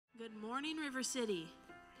Good morning, River City.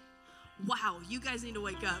 Wow, you guys need to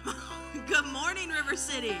wake up. Good morning, River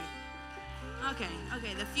City. Okay,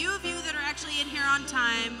 the few of you that are actually in here on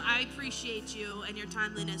time, I appreciate you and your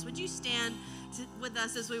timeliness. Would you stand with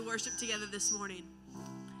us as we worship together this morning?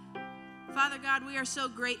 Father God, we are so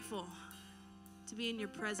grateful to be in your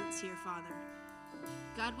presence here, Father.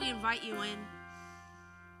 God, we invite you in.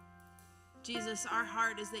 Jesus, our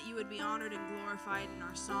heart is that you would be honored and glorified in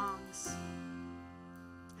our songs,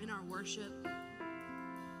 in our worship.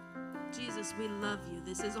 Jesus, we love you.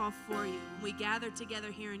 This is all for you. We gather together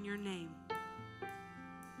here in your name.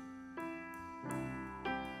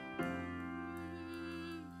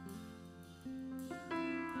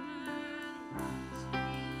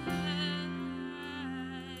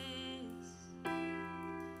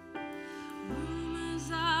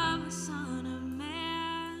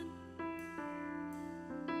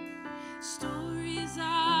 Stories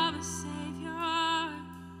of a Savior,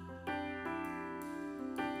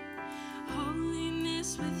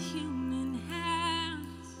 holiness with human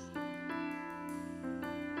hands,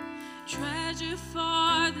 treasure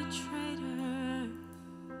for the traitor.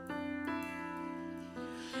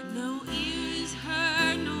 No ear is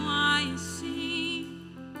heard, no eye is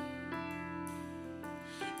seen,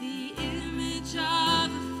 the image of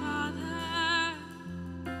the Father,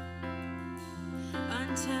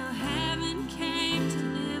 until heaven came to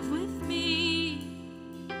live with me,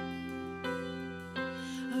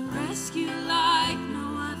 a rescue like no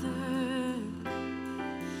other.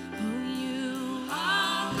 Oh, you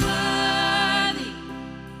are worthy,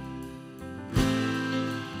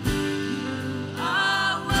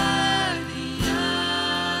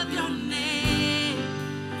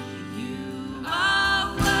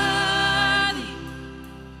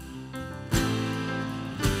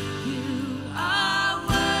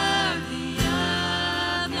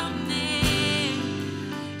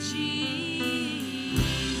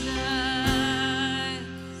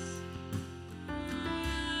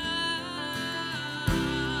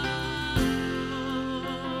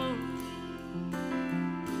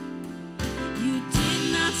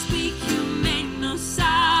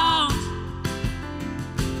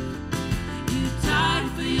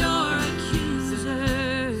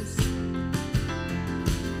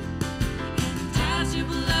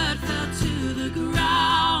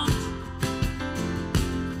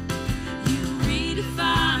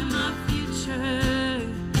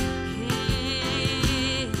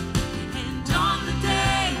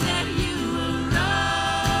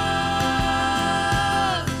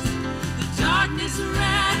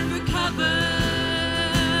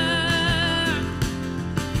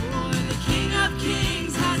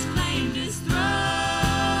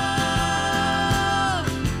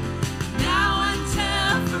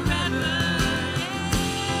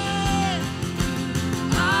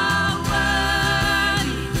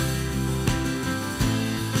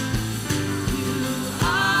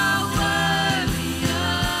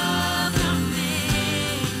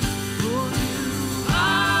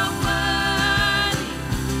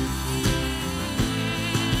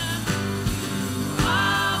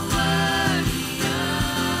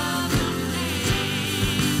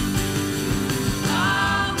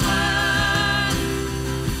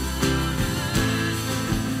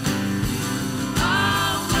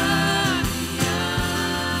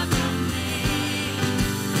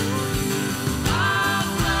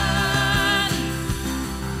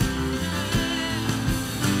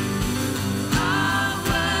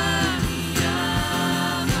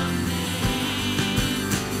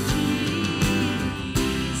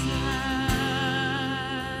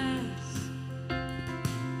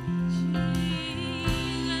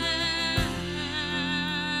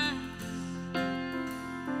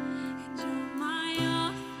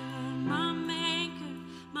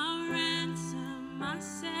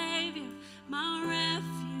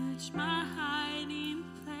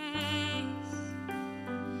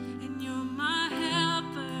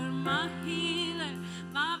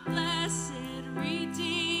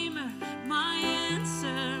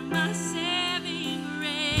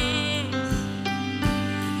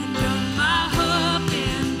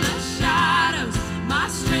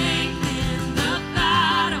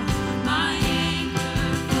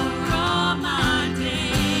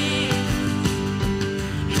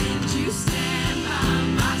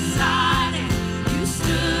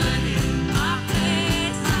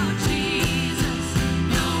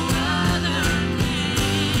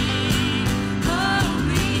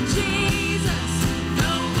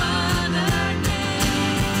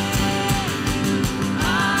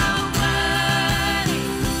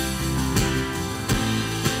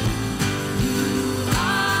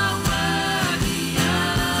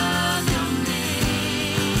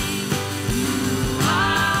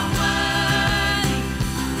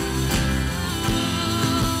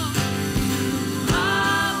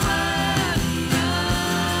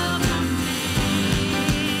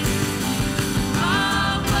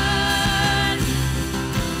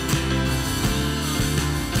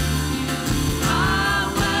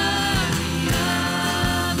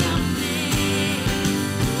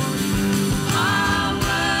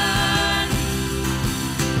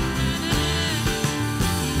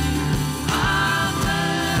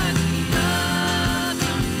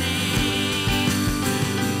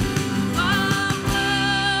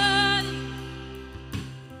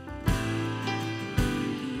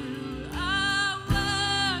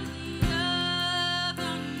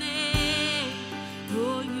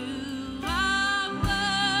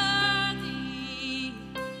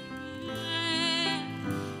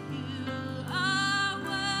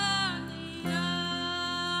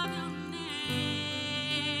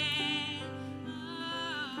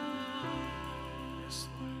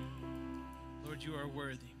 are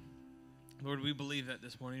worthy. Lord, we believe that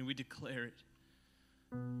this morning. We declare it.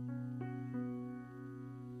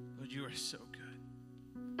 Lord, you are so good.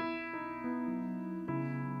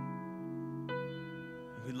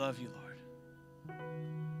 We love you, Lord.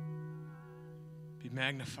 Be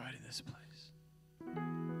magnified in this place.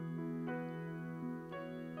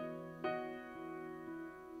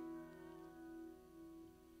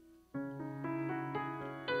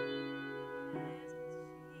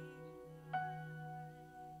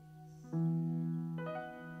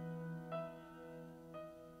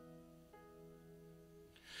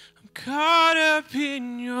 I'm caught up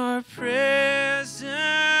in your presence.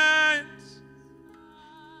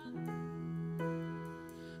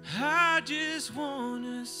 I just want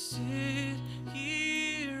to sit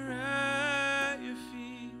here at your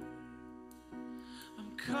feet.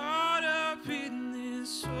 I'm caught up in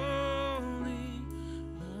this holy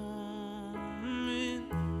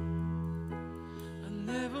moment. I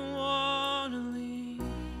never want to leave.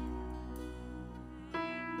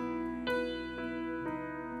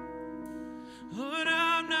 Lord,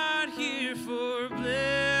 I'm not here for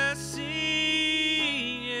blessing,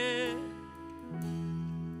 yeah.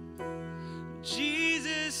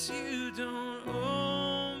 Jesus, you don't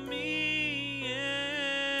owe me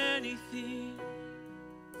anything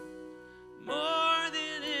more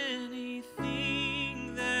than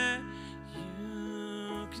anything that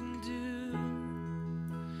you can do.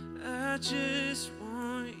 I just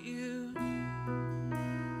want you.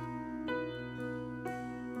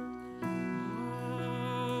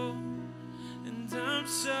 Oh, and I'm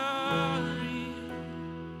sorry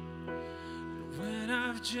when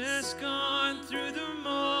I've just gone through the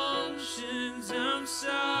motions. I'm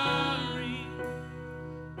sorry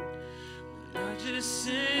when I just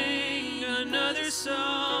sang another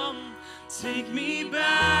song. Take me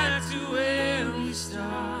back to where we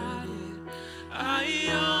started. I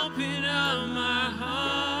open up my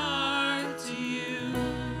heart to you.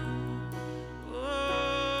 Oh,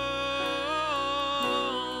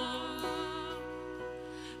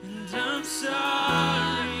 and I'm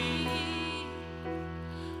sorry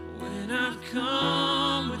when I've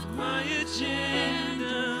come with my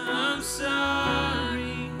agenda. I'm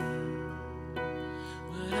sorry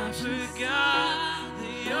when I forgot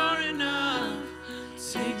that you're enough.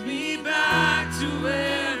 Take me back to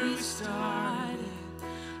where we started.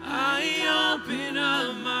 I open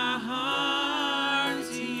up my heart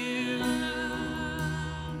to you.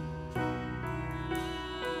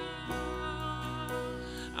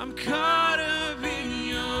 I'm caught up in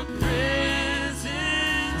your presence.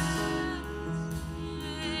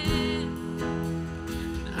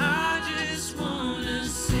 I just want to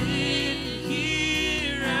sit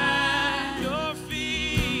here at your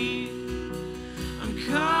feet. I'm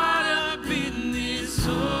caught up in this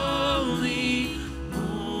holy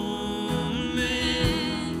moment.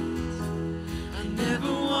 I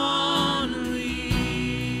never want to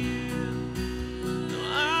leave. No,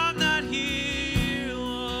 I'm not here,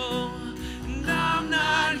 oh, and I'm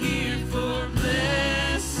not here for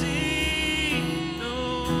blessing.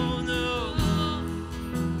 No, no.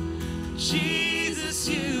 Jesus,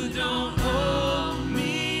 you don't owe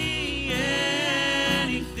me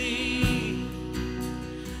anything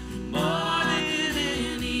more than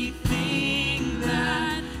anything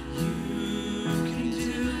that you can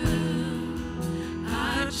do.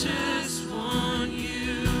 I just want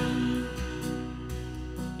you.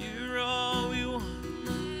 You're all we want.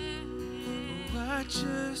 Oh, I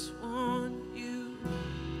just want you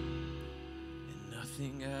and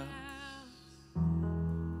nothing else.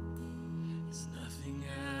 It's nothing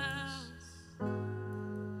else.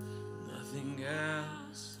 Nothing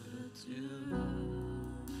else will do.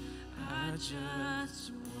 I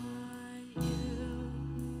just want you.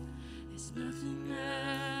 It's nothing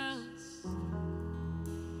else.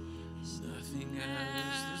 It's nothing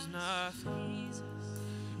else. There's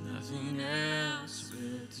nothing else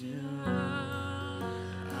will do.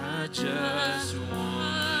 I just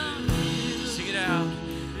want you. Sing it out.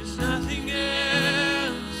 There's nothing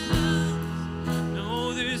else.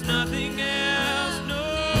 No, there's nothing else. No,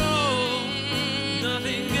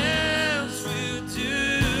 nothing else will do.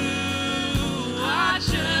 I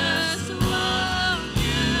just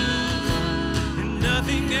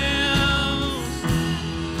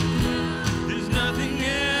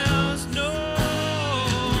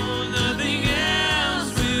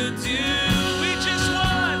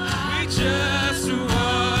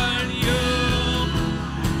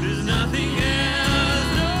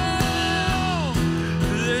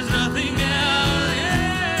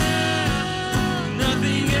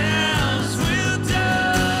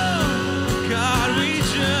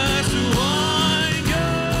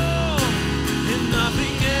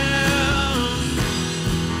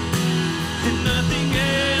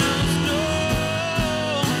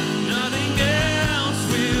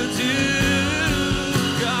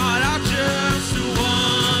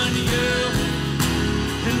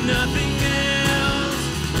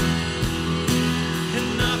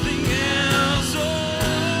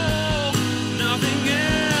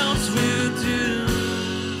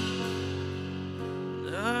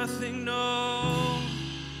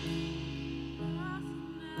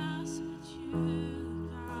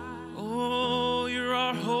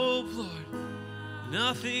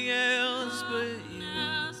Nothing else but you.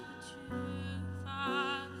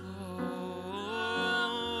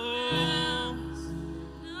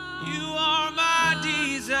 You are my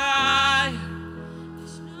desire.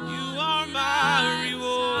 You are my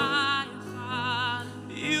reward.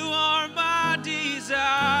 You are my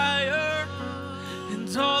desire,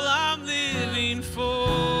 and all I'm living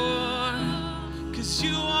for. 'Cause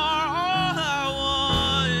you are all I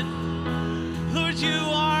want. Lord, you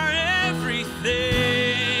are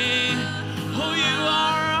everything. Oh, you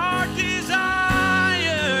are our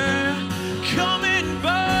desire. Come and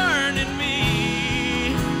burn in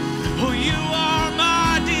me. Oh, you are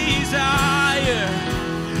my desire,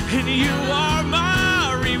 and you are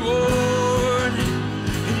my reward.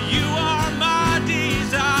 And you are my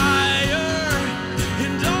desire,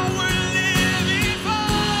 and all we're living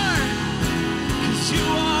for. 'Cause you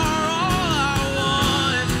are all I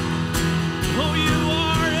want. Oh, you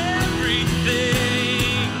are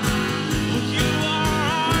everything. Oh, you are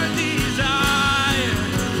our desire.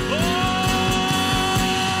 Oh,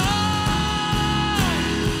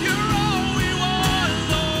 you're all we want,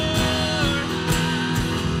 Lord.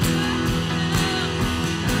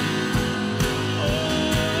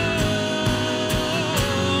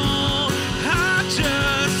 Oh, I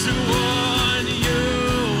just want you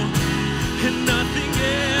and nothing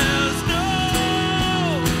else, no,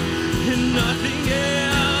 and nothing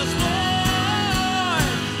else, Lord,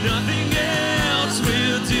 nothing else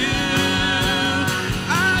will do.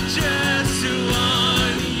 I just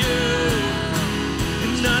want you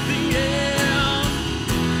and nothing else,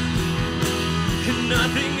 and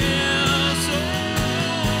nothing else, oh,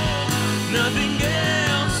 nothing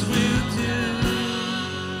else will do.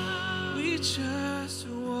 We just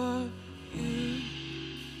want you.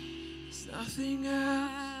 There's nothing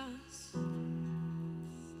else.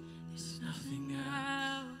 There's nothing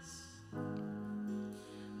else.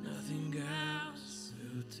 Nothing else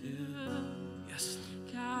will do. Yes,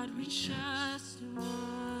 God, we just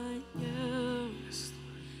want you. yes,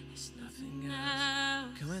 Lord. There's Nothing nothing else.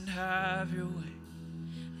 else. Come and have your way.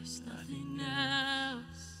 There's nothing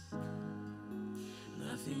else.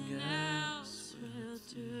 Nothing else will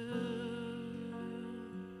do.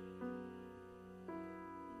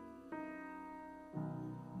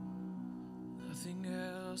 Nothing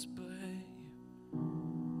else but you.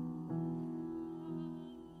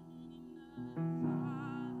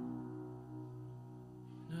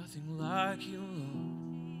 Nothing like you, Lord.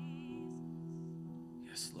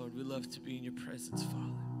 Yes, Lord, we love to be in your presence,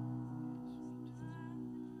 Father.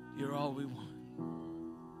 You're all we want.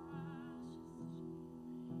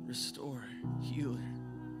 Restorer, healer.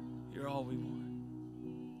 You're all we want.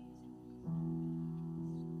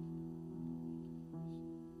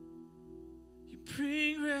 You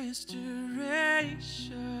bring restoration.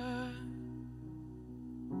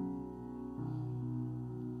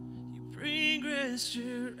 You bring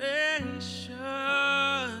restoration.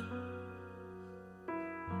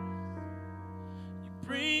 You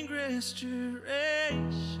bring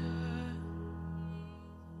restoration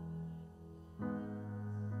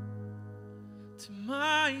to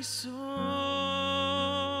my soul.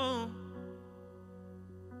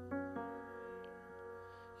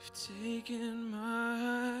 You've taken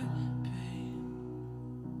my pain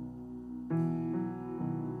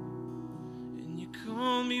and you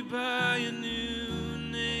call me by a new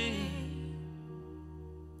name.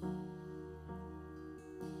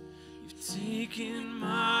 You've taken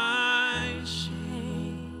my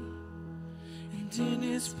shame, and in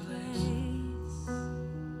its place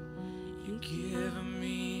you give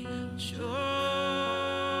me joy.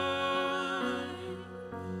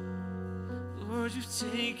 Lord, you've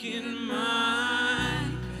taken my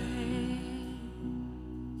pain.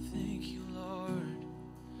 Thank you, Lord.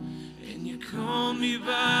 And you call me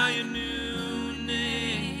by a new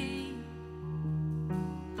name.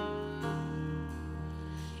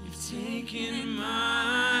 You've taken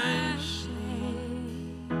my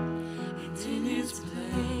shame, and in its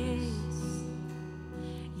place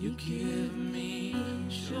you give me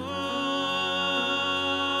joy.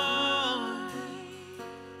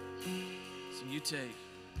 So you take.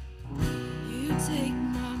 You take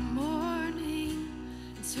my mourning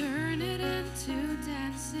and turn it into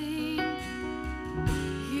dancing.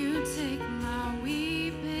 You take my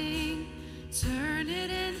weeping, turn it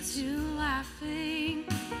into laughing.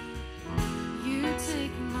 You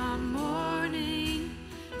take my mourning,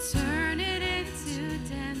 turn it into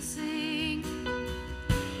dancing.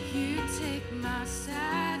 You take my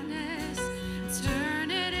sadness, turn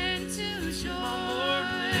it into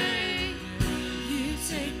joy. You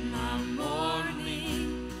take my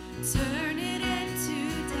mourning, turn it into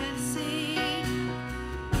dancing.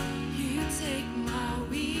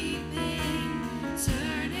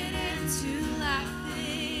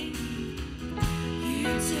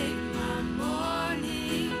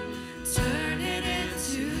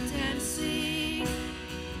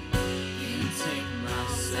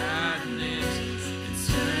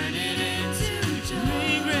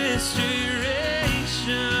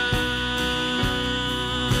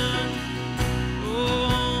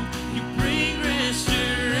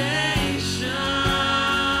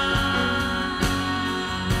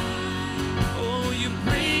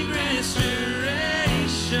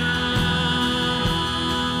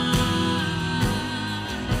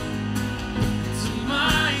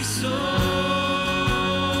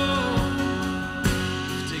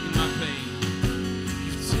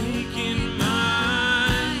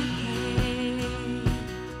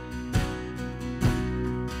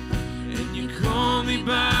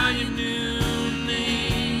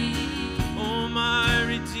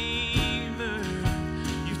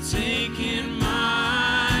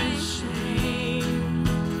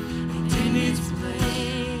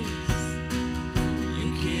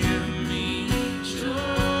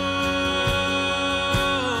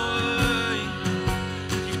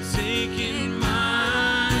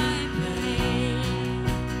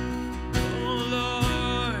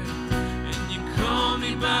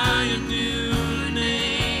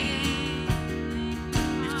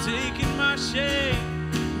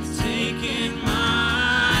 taken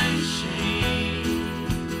my shame,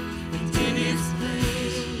 and in its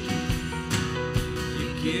place,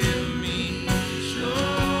 you give me joy.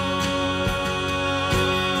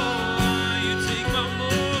 You take my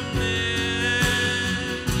morning.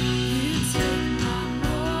 You take my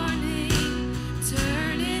morning,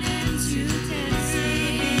 turn it into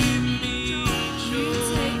dancing. You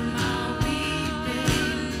take my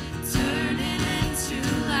weeping, turn it into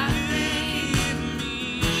laughing.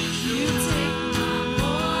 You take my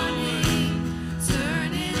morning,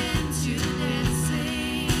 turn it into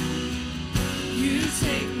dancing. You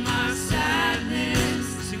take my sadness,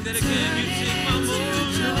 Sing that again. You take my morning.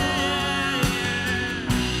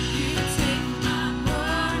 you take my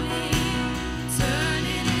morning, turn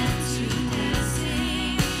it into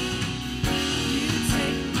dancing. You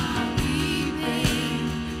take my weeping,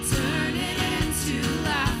 turn it into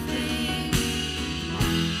laughing.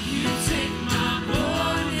 You take my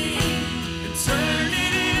mourning, And turn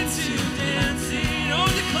it into dancing. Oh,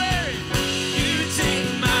 declare it. You take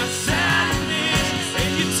my sadness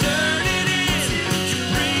and you turn it into, you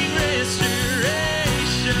bring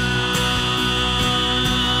restoration.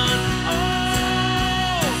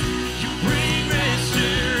 Oh, you bring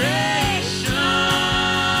restoration.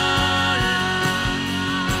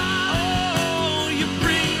 Oh, you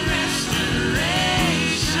bring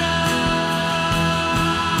restoration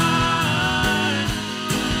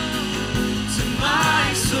to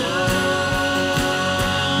my soul.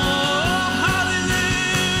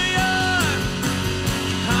 Hallelujah.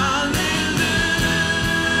 Hallelujah.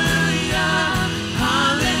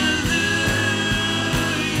 Hallelujah.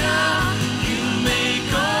 You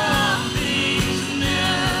make all things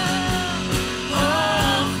new.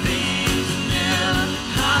 All things new.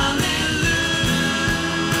 Hallelujah.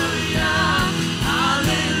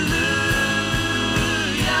 Hallelujah.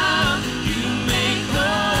 You make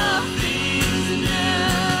all things new.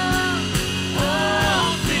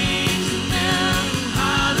 All things new.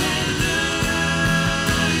 Hallelujah.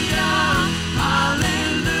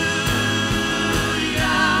 Hallelujah.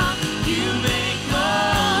 You make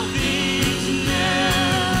all things new.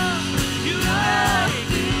 You make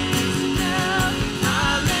things new.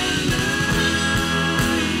 Hallelujah.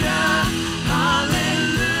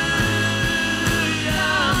 Hallelujah.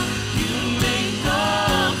 You make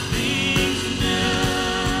all things new.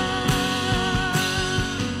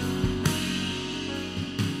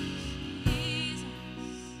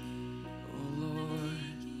 Oh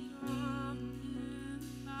Lord,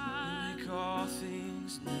 make all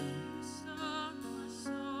things new.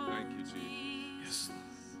 Thank you, Jesus. Yes,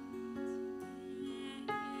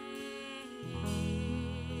 Lord.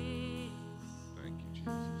 Thank you,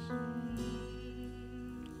 Jesus.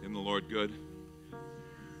 Isn't the Lord good?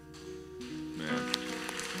 Man.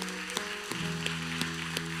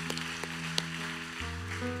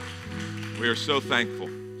 We are so thankful.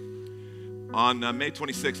 On May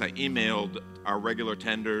 26th, I emailed our regular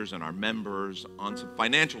tenders and our members on some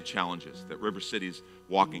financial challenges that River City's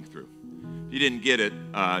walking through. If you didn't get it,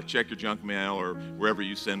 check your junk mail or wherever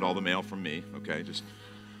you send all the mail from me. Okay,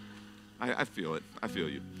 I feel it. I feel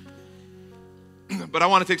you. But I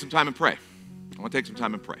want to take some time and pray.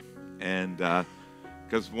 And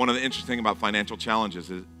because one of the interesting things about financial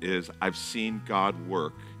challenges is I've seen God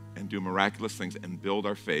work and do miraculous things and build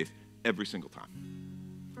our faith every single time.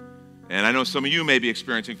 And I know some of you may be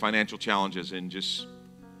experiencing financial challenges in just,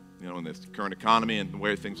 in this current economy and the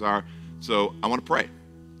way things are. So I want to pray.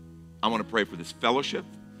 I want to pray for this fellowship.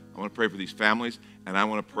 I want to pray for these families. And I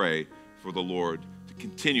want to pray for the Lord to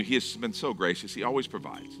continue. He has been so gracious. He always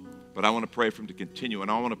provides. But I want to pray for him to continue.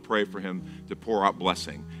 And I want to pray for him to pour out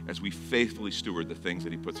blessing as we faithfully steward the things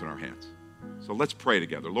that he puts in our hands. So let's pray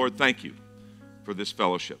together. Lord, thank you for this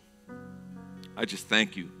fellowship. I just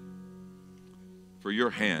thank you for your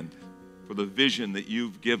hand, for the vision that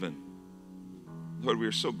you've given. Lord, we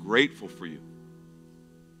are so grateful for you.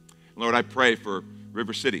 Lord, I pray for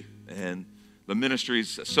River City and the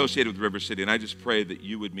ministries associated with River City, and I just pray that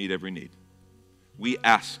you would meet every need. We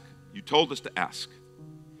ask. You told us to ask.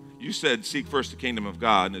 You said, seek first the kingdom of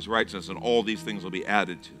God and his righteousness, and all these things will be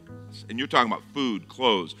added to us. And you're talking about food,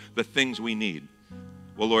 clothes, the things we need.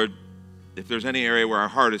 Well, Lord, if there's any area where our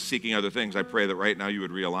heart is seeking other things, I pray that right now you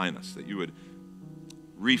would realign us, that you would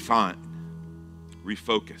refine,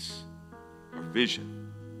 refocus our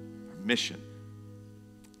vision, our mission.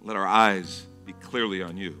 Let our eyes be clearly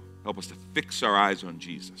on you. Help us to fix our eyes on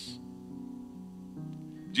Jesus.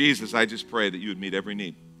 Jesus, I just pray that you would meet every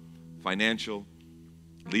need. Financial,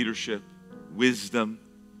 leadership, wisdom.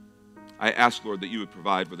 I ask, Lord, that you would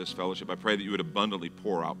provide for this fellowship. I pray that you would abundantly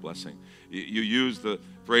pour out blessing. You use the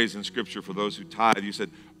phrase in Scripture for those who tithe. You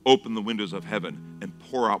said, open the windows of heaven and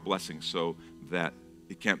pour out blessings so that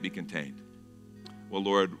it can't be contained. Well,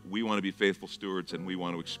 Lord, we want to be faithful stewards, and we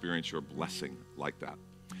want to experience your blessing like that.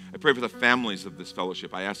 I pray for the families of this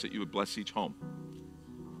fellowship. I ask that you would bless each home.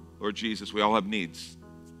 Lord Jesus, we all have needs.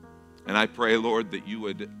 And I pray, Lord, that you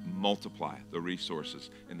would multiply the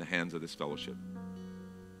resources in the hands of this fellowship.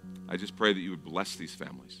 I just pray that you would bless these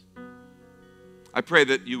families. I pray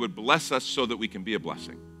that you would bless us so that we can be a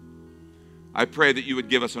blessing. I pray that you would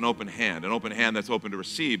give us an open hand that's open to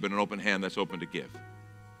receive, but an open hand that's open to give.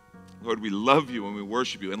 Lord, we love you and we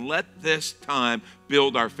worship you, and let this time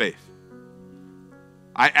build our faith.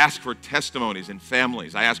 I ask for testimonies in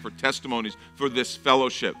families. I ask for testimonies for this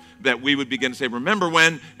fellowship, that we would begin to say, remember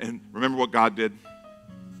when, and remember what God did,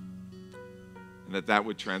 and that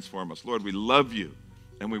would transform us. Lord, we love you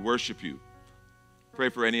and we worship you. Pray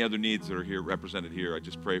for any other needs that are here represented here. I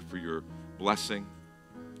just pray for your blessing.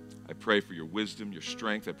 I pray for your wisdom, your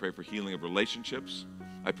strength. I pray for healing of relationships.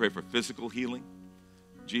 I pray for physical healing.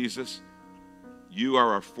 Jesus, you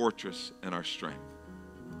are our fortress and our strength.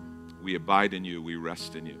 We abide in you. We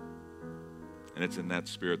rest in you. And it's in that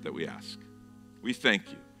spirit that we ask. We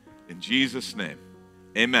thank you. In Jesus' name,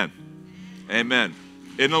 amen. Amen.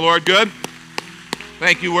 Isn't the Lord good?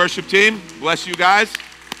 Thank you, worship team. Bless you guys.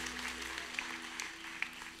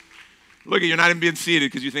 Look, you're not even being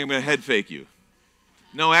seated because you think I'm going to head fake you.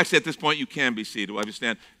 No, actually, at this point, you can be seated. We'll have you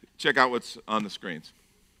stand. Check out what's on the screens.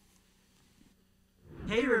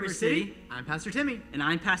 Hey, River City. I'm Pastor Timmy. And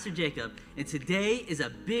I'm Pastor Jacob. And today is a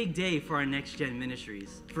big day for our Next Gen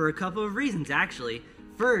Ministries. For a couple of reasons, actually.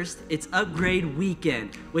 First, it's Upgrade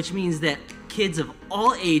Weekend, which means that kids of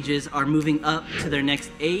all ages are moving up to their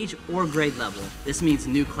next age or grade level. This means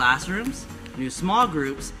new classrooms, new small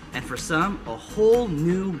groups, and for some, a whole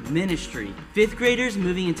new ministry. 5th graders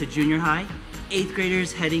moving into junior high, 8th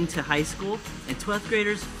graders heading to high school, and 12th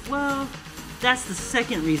graders, well, that's the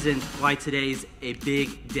second reason why today's a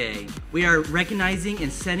big day. We are recognizing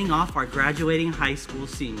and sending off our graduating high school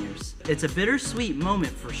seniors. It's a bittersweet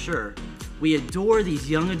moment for sure. We adore these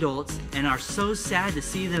young adults and are so sad to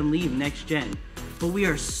see them leave Next Gen. But we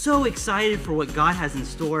are so excited for what God has in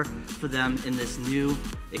store for them in this new,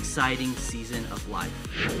 exciting season of life.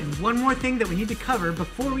 And one more thing that we need to cover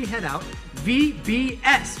before we head out,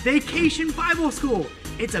 VBS, Vacation Bible School.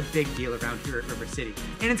 It's a big deal around here at River City,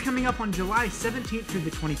 and it's coming up on July 17th through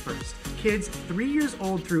the 21st. Kids 3 years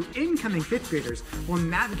old through incoming 5th graders will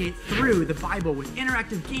navigate through the Bible with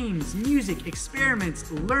interactive games, music,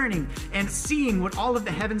 experiments, learning, and seeing what all of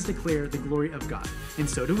the heavens declare the glory of God. And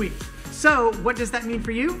so do we. So, what does that mean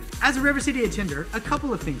for you? As a River City attender, a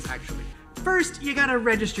couple of things actually. First, you gotta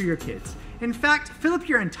register your kids. In fact, fill up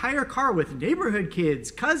your entire car with neighborhood kids,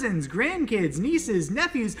 cousins, grandkids, nieces,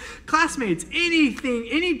 nephews, classmates, anything,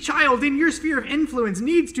 any child in your sphere of influence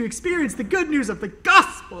needs to experience the good news of the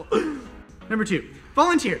gospel. Number 2,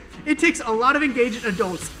 volunteer. It takes a lot of engaged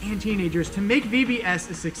adults and teenagers to make VBS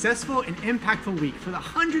a successful and impactful week for the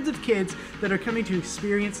hundreds of kids that are coming to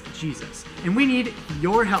experience Jesus. And we need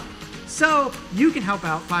your help. So you can help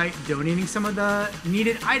out by donating some of the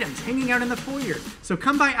needed items hanging out in the foyer. So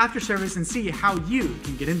come by after service and see how you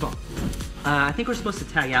can get involved. I think we're supposed to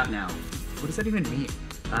tag out now. What does that even mean?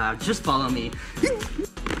 Just follow me.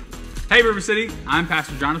 Hey River City, I'm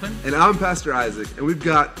Pastor Jonathan. And I'm Pastor Isaac, and we've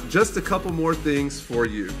got just a couple more things for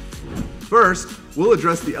you. First, we'll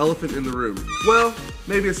address the elephant in the room. Well,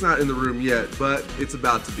 maybe it's not in the room yet, but it's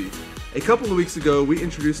about to be. A couple of weeks ago, we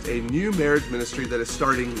introduced a new marriage ministry that is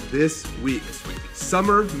starting this week.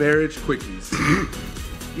 Summer Marriage Quickies.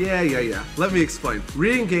 Yeah. Let me explain.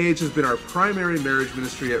 Re-Engage has been our primary marriage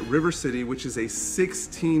ministry at River City, which is a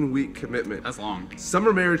 16-week commitment. That's long.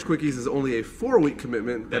 Summer Marriage Quickies is only a 4-week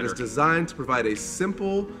commitment that is designed to provide a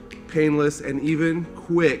simple, painless, and even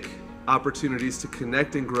quick opportunities to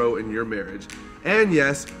connect and grow in your marriage. And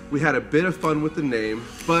yes, we had a bit of fun with the name,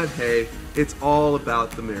 but hey, it's all about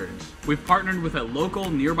the marriage. We've partnered with a local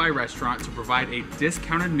nearby restaurant to provide a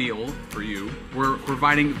discounted meal for you. We're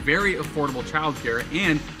providing very affordable childcare,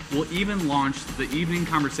 and we'll even launch the evening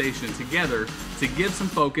conversation together to give some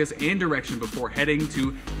focus and direction before heading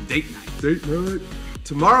to date night. Date night.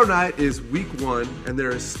 Tomorrow night is week 1, and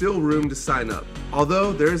there is still room to sign up.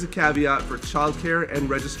 Although there is a caveat for childcare and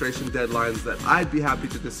registration deadlines that I'd be happy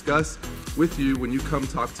to discuss with you when you come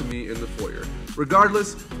talk to me in the foyer.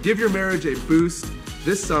 Regardless, give your marriage a boost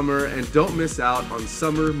this summer and don't miss out on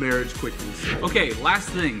summer marriage quickies. Okay, last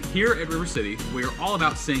thing. Here at River City, we are all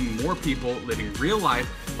about seeing more people living real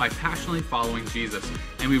life by passionately following Jesus.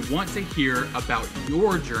 And we want to hear about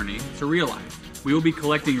your journey to real life. We will be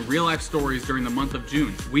collecting real life stories during the month of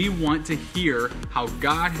June. We want to hear how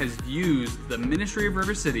God has used the ministry of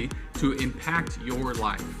River City to impact your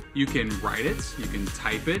life. You can write it, you can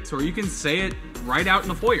type it, or you can say it right out in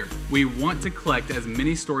the foyer. We want to collect as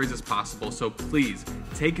many stories as possible, so please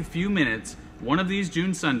take a few minutes one of these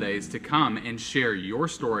June Sundays to come and share your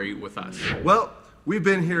story with us. Well, we've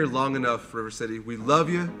been here long enough, River City. We love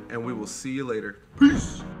you, and we will see you later.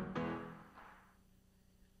 Peace.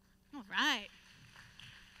 All right.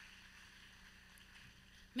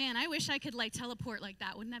 Man, I wish I could like teleport like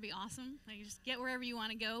that. Wouldn't that be awesome? Like you just get wherever you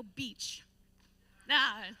want to go. Beach.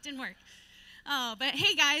 It didn't work. Oh, but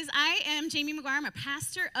hey guys, I am Jamie McGuire. I'm a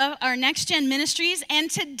pastor of our Next Gen Ministries, and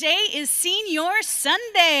today is Senior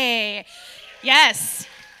Sunday. Yes.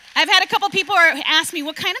 I've had a couple people ask me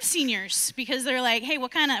what kind of seniors, because they're like, hey,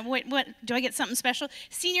 what do I get something special?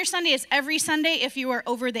 Senior Sunday is every Sunday if you are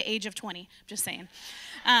over the age of 20. Just saying.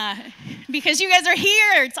 Because you guys are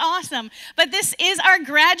here. It's awesome. But this is our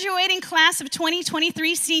graduating class of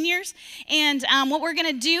 2023 seniors. And what we're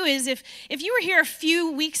going to do is, if you were here a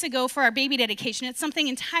few weeks ago for our baby dedication, it's something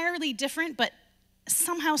entirely different, but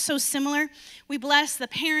somehow so similar. We bless the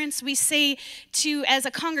parents. We say as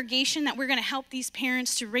a congregation that we're going to help these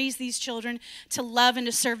parents to raise these children to love and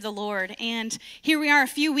to serve the Lord. And here we are a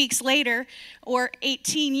few weeks later, or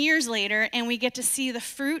 18 years later, and we get to see the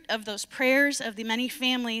fruit of those prayers of the many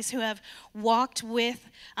families who have walked with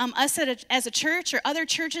us as a church, or other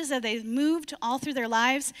churches that they've moved all through their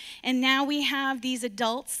lives. And now we have these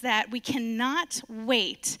adults that we cannot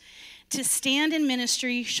wait to stand in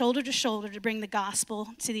ministry shoulder to shoulder to bring the gospel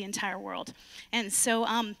to the entire world. And so,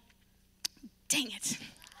 dang it.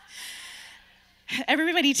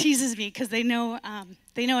 Everybody teases me because they know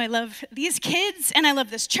I love these kids and I love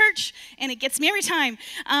this church, and it gets me every time.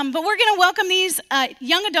 But we're going to welcome these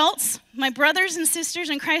young adults, my brothers and sisters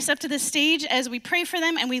in Christ, up to the stage as we pray for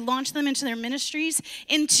them and we launch them into their ministries,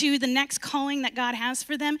 into the next calling that God has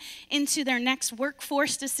for them, into their next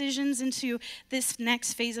workforce decisions, into this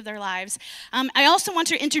next phase of their lives. I also want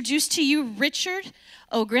to introduce to you Richard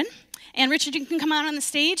Ogren. And Richard, you can come out on the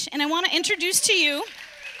stage. And I want to introduce to you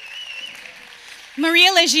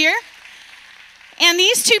Maria Legier. And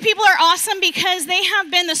these two people are awesome because they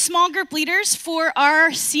have been the small group leaders for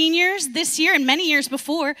our seniors this year and many years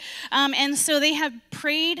before. And so they have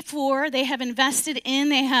prayed for, they have invested in,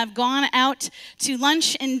 they have gone out to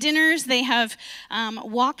lunch and dinners, they have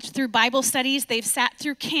walked through Bible studies, they've sat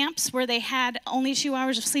through camps where they had only 2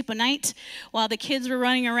 hours of sleep a night while the kids were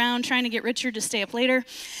running around trying to get Richard to stay up later.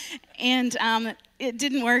 And it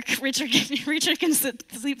didn't work. Richard can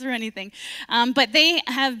sleep through anything. But they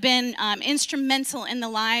have been instrumental in the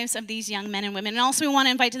lives of these young men and women. And also we want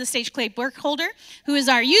to invite to the stage Clay Burkholder, who is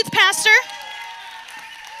our youth pastor.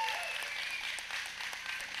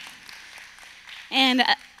 And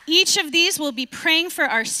each of these will be praying for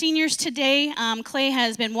our seniors today. Clay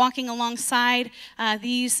has been walking alongside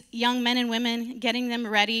these young men and women, getting them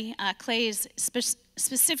ready. Clay is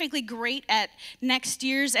specifically great at next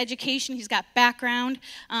year's education. He's got background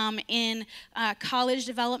in college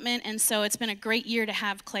development, and so it's been a great year to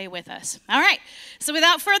have Clay with us. All right, so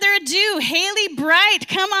without further ado, Haley Bright,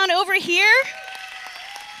 come on over here.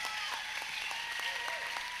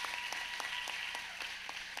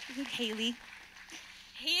 Haley.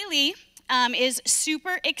 Haley is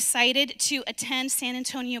super excited to attend San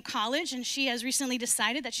Antonio College, and she has recently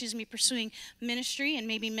decided that she's going to be pursuing ministry and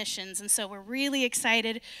maybe missions, and so we're really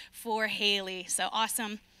excited for Haley. So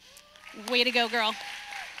awesome. Way to go, girl.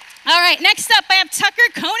 All right, next up I have Tucker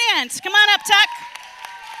Conant. Come on up, Tuck.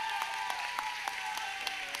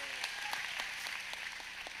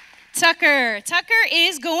 Tucker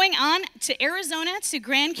is going on to Arizona to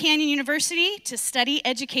Grand Canyon University to study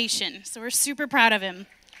education, so we're super proud of him.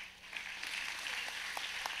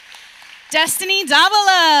 Destiny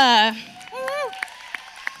Davila.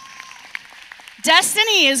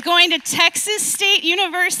 Destiny is going to Texas State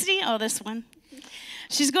University. Oh, this one.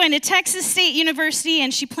 She's going to Texas State University,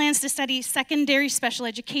 and she plans to study secondary special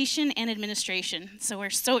education and administration. So we're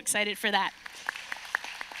so excited for that.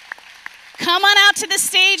 Come on out to the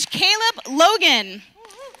stage, Caleb Logan.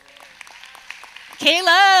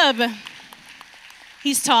 Caleb.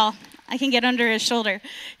 He's tall. I can get under his shoulder.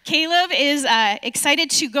 Caleb is excited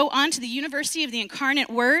to go on to the University of the Incarnate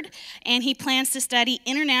Word, and he plans to study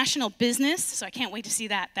international business, so I can't wait to see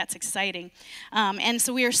that. That's exciting. And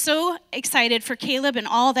so we are so excited for Caleb and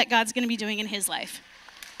all that God's going to be doing in his life.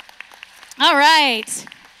 All right.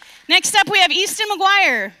 Next up, we have Easton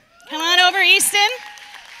McGuire. Come on over, Easton.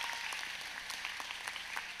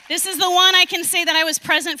 This is the one I can say that I was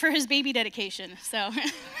present for his baby dedication, so...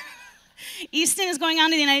 Easton is going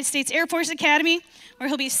on to the United States Air Force Academy, where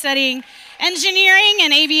he'll be studying engineering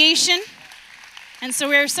and aviation. And so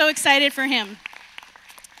we're so excited for him.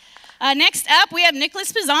 Next up, we have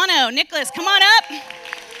Nicholas Pisano. Nicholas, come on up.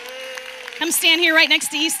 Come stand here right next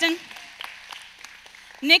to Easton.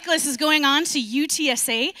 Nicholas is going on to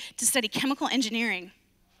UTSA to study chemical engineering.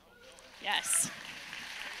 Yes.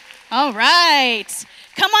 All right.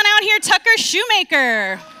 Come on out here, Tucker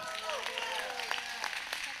Shoemaker.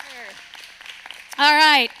 All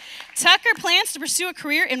right. Tucker plans to pursue a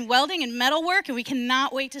career in welding and metalwork, and we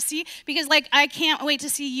cannot wait to see, because I can't wait to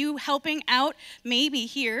see you helping out maybe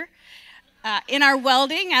here in our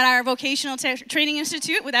welding at our vocational training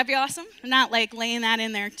institute. Would that be awesome? I'm not laying that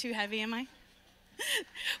in there too heavy, am I?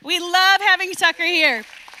 We love having Tucker here.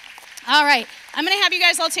 All right. I'm going to have you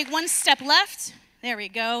guys all take one step left. There we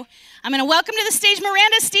go. I'm going to welcome to the stage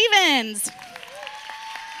Miranda Stevens.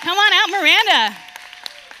 Come on out, Miranda.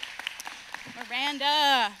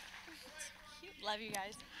 Miranda. Cute. Love you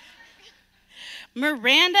guys.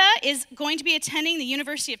 Miranda is going to be attending the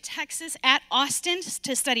University of Texas at Austin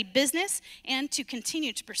to study business and to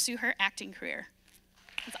continue to pursue her acting career.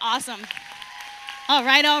 That's awesome. All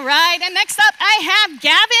right. And next up, I have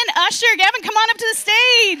Gavin Usher. Gavin, come on up to the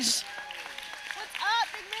stage. What's up,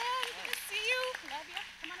 big man? Good to see you. Love you.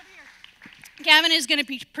 Come on over here. Gavin is going to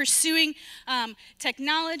be pursuing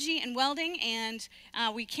technology and welding, and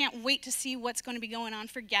we can't wait to see what's going to be going on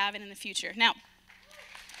for Gavin in the future. Now,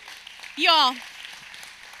 y'all,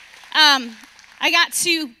 I got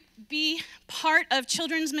to be part of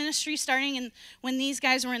children's ministry starting when these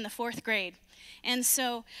guys were in the 4th grade. And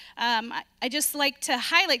so I just like to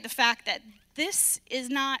highlight the fact that this is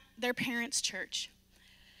not their parents' church.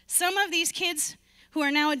 Some of these kids who are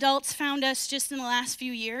now adults found us just in the last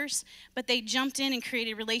few years, but they jumped in and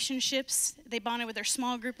created relationships. They bonded with their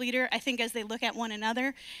small group leader. I think as they look at one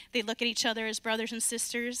another, they look at each other as brothers and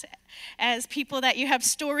sisters, as people that you have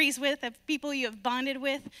stories with, of people you have bonded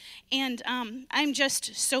with, and I'm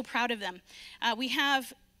just so proud of them. We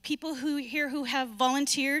have people who have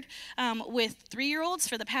volunteered with 3-year-olds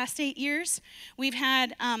for the past 8 years. We've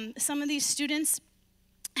had some of these students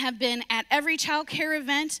have been at every child care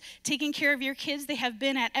event, taking care of your kids. They have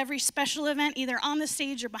been at every special event, either on the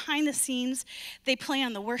stage or behind the scenes. They play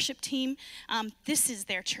on the worship team. This is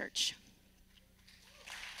their church.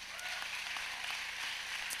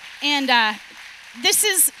 And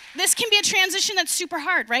this can be a transition that's super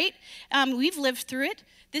hard, right? We've lived through it.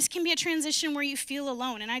 This can be a transition where you feel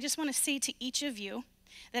alone. And I just want to say to each of you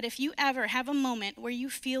that if you ever have a moment where you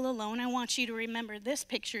feel alone, I want you to remember this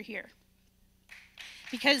picture here.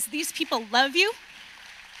 Because these people love you.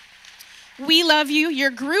 We love you. Your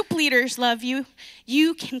group leaders love you.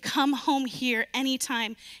 You can come home here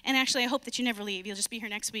anytime. And actually, I hope that you never leave. You'll just be here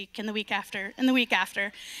next week and the week after and the week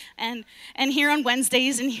after. And here on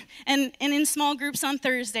Wednesdays and in small groups on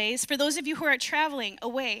Thursdays. For those of you who are traveling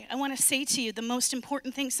away, I want to say to you the most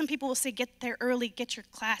important thing. Some people will say, get there early, get your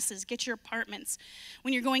classes, get your apartments.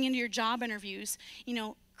 When you're going into your job interviews,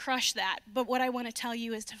 crush that. But what I want to tell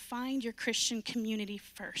you is to find your Christian community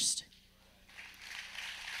first.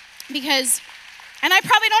 Because, and I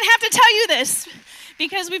probably don't have to tell you this,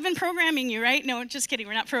 because we've been programming you, right? No, just kidding.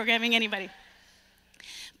 We're not programming anybody.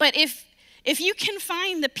 But if you can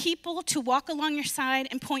find the people to walk along your side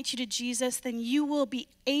and point you to Jesus, then you will be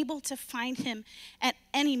able to find him at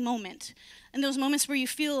any moment. In those moments where you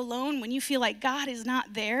feel alone, when you feel like God is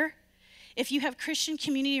not there, if you have Christian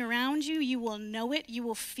community around you, you will know it, you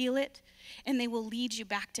will feel it, and they will lead you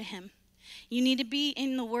back to him. You need to be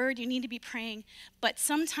in the Word, you need to be praying, but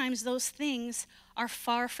sometimes those things are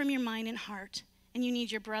far from your mind and heart, and you need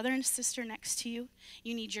your brother and sister next to you.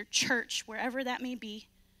 You need your church, wherever that may be.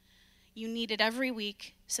 You need it every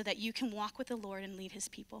week so that you can walk with the Lord and lead his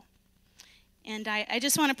people. And I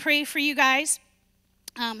just want to pray for you guys.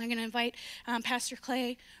 I'm going to invite Pastor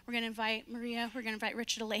Clay. We're going to invite Maria. We're going to invite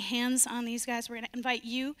Richard to lay hands on these guys. We're going to invite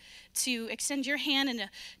you to extend your hand and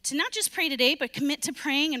to not just pray today, but commit to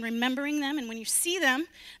praying and remembering them. And when you see them,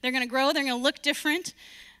 they're going to grow. They're going to look different.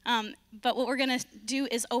 But what we're going to do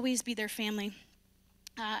is always be their family.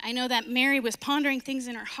 I know that Mary was pondering things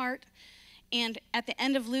in her heart. And at the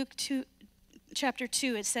end of Luke chapter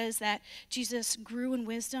 2, it says that Jesus grew in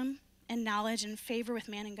wisdom and knowledge and favor with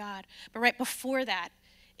man and God. But right before that,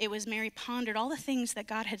 it was Mary pondered all the things that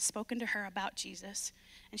God had spoken to her about Jesus,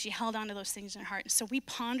 and she held on to those things in her heart. And so we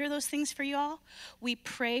ponder those things for you all. We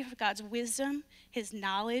pray for God's wisdom, his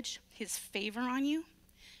knowledge, his favor on you,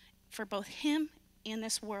 for both him and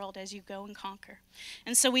this world as you go and conquer.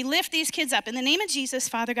 And so we lift these kids up. In the name of Jesus,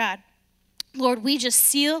 Father God, Lord, we just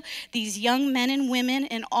seal these young men and women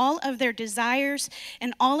and all of their desires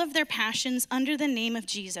and all of their passions under the name of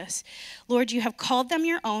Jesus. Lord, you have called them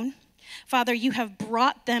your own. Father, you have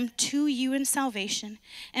brought them to you in salvation.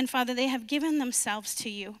 And Father, they have given themselves to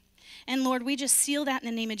you. And Lord, we just seal that in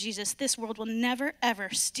the name of Jesus. This world will never, ever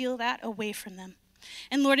steal that away from them.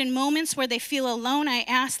 And Lord, in moments where they feel alone, I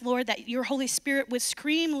ask, Lord, that your Holy Spirit would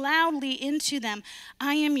scream loudly into them,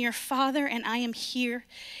 I am your Father and I am here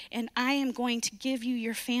and I am going to give you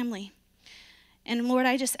your family. And Lord,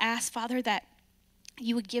 I just ask, Father, that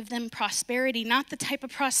you would give them prosperity, not the type of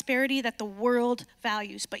prosperity that the world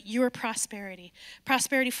values, but your prosperity.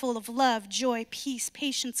 Prosperity full of love, joy, peace,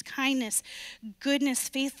 patience, kindness, goodness,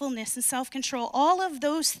 faithfulness, and self-control. All of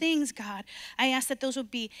those things, God, I ask that those would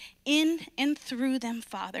be in and through them,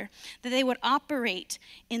 Father, that they would operate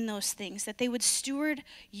in those things, that they would steward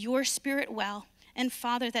your spirit well, and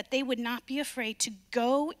Father, that they would not be afraid to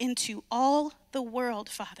go into all the world,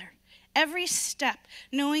 Father. Every step,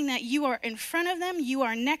 knowing that you are in front of them, you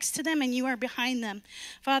are next to them, and you are behind them.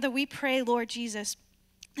 Father, we pray, Lord Jesus,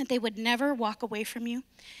 that they would never walk away from you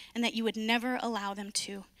and that you would never allow them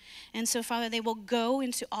to. And so, Father, they will go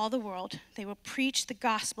into all the world. They will preach the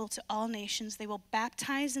gospel to all nations. They will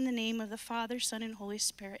baptize in the name of the Father, Son, and Holy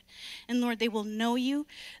Spirit. And Lord, they will know you,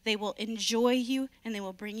 they will enjoy you, and they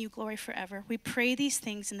will bring you glory forever. We pray these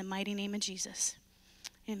things in the mighty name of Jesus.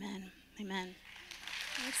 Amen. Amen.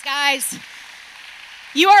 Thanks, guys.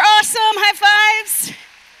 You are awesome. High fives.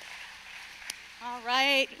 All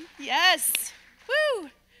right. Yes. Woo.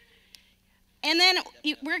 And then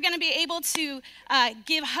we're going to be able to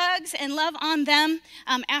give hugs and love on them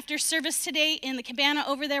after service today in the cabana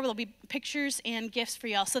over there. There'll be pictures and gifts for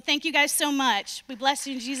y'all. So thank you guys so much. We bless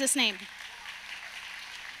you in Jesus' name.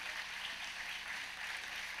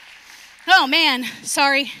 Oh, man.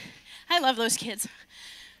 Sorry. I love those kids.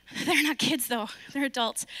 They're not kids, though. They're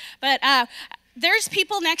adults. But there's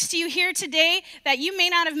people next to you here today that you may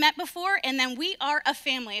not have met before, and then we are a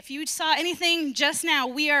family. If you saw anything just now,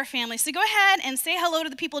 we are a family. So go ahead and say hello to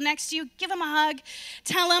the people next to you. Give them a hug.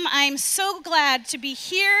 Tell them I'm so glad to be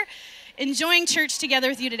here enjoying church together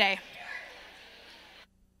with you today.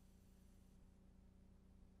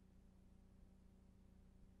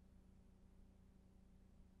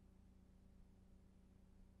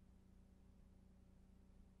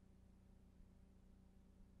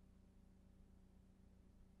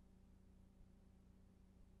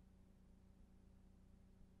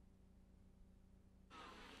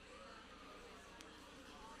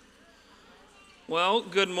 Well,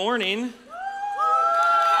 good morning.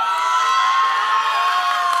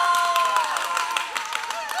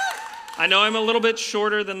 I know I'm a little bit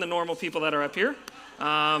shorter than the normal people that are up here.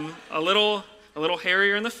 A little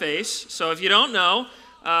hairier in the face. So if you don't know,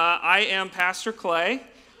 I am Pastor Clay.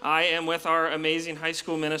 I am with our amazing high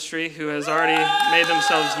school ministry who has already made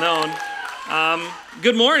themselves known.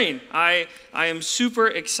 Good morning. I am super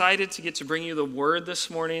excited to get to bring you the word this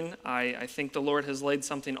morning. I think the Lord has laid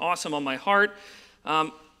something awesome on my heart.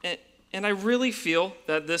 And I really feel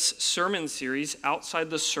that this sermon series,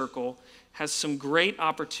 Outside the Circle, has some great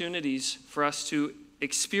opportunities for us to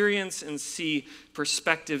experience and see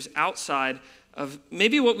perspectives outside of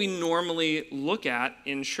maybe what we normally look at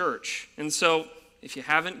in church. And so, if you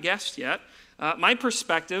haven't guessed yet, my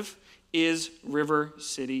perspective is River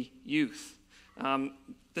City Youth.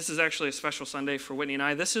 This is actually a special Sunday for Whitney and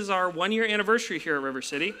I. This is our 1-year anniversary here at River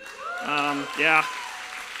City. Yeah.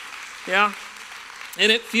 And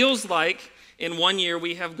it feels like in 1 year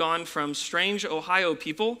we have gone from strange Ohio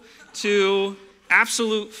people to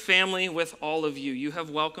absolute family with all of you. You have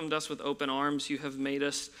welcomed us with open arms. You have made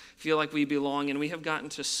us feel like we belong, and we have gotten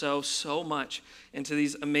to sow so much into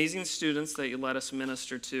these amazing students that you let us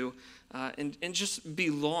minister to and just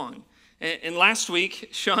belong. And last week,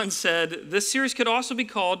 Sean said this series could also be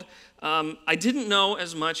called I Didn't Know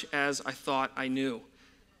As Much As I Thought I Knew.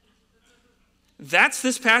 That's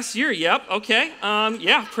this past year. Yep. Okay.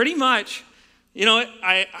 Yeah, pretty much. You know,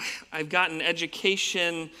 I've gotten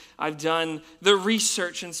education. I've done the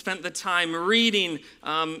research and spent the time reading.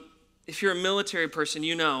 If you're a military person,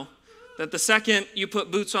 you know that the second you put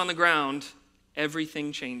boots on the ground,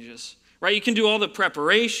 everything changes. Right? You can do all the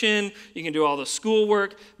preparation, you can do all the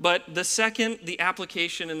schoolwork, but the second the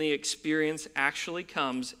application and the experience actually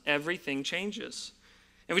comes, everything changes.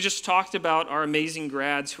 And we just talked about our amazing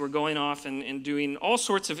grads who are going off and doing all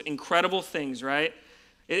sorts of incredible things, right?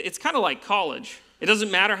 It's kind of like college. It doesn't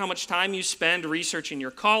matter how much time you spend researching your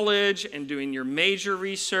college and doing your major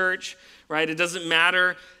research, right? It doesn't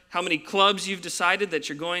matter how many clubs you've decided that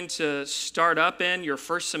you're going to start up in your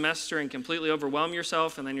first semester and completely overwhelm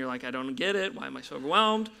yourself, and then you're like, I don't get it. Why am I so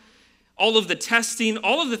overwhelmed? All of the testing,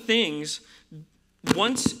 all of the things,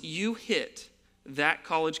 once you hit that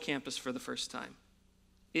college campus for the first time,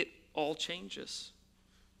 it all changes.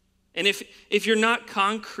 And if you're not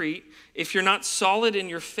concrete, if you're not solid in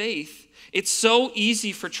your faith, it's so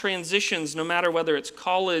easy for transitions, no matter whether it's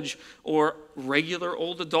college or regular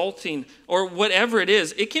old adulting or whatever it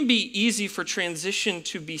is. It can be easy for transition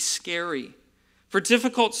to be scary, for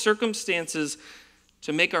difficult circumstances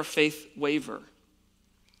to make our faith waver.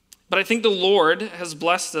 But I think the Lord has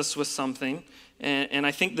blessed us with something, and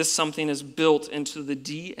I think this something is built into the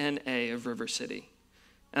DNA of River City.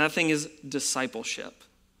 And that thing is discipleship.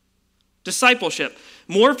 Discipleship.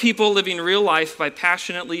 More people living real life by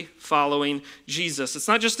passionately following Jesus. It's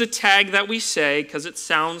not just a tag that we say because it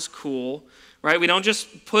sounds cool, right? We don't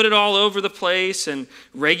just put it all over the place and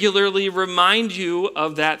regularly remind you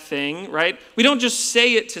of that thing, right? We don't just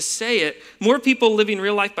say it to say it. More people living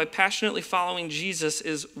real life by passionately following Jesus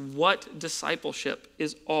is what discipleship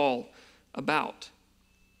is all about.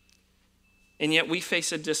 And yet we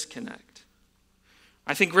face a disconnect.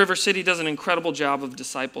 I think River City does an incredible job of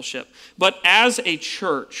discipleship. But as a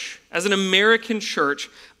church, as an American church,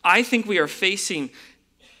 I think we are facing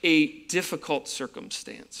a difficult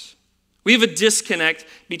circumstance. We have a disconnect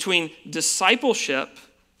between discipleship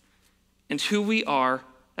and who we are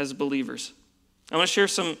as believers. I want to share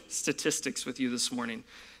some statistics with you this morning.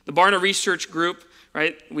 The Barna Research Group,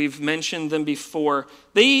 right, we've mentioned them before,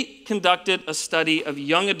 they conducted a study of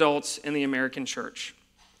young adults in the American church.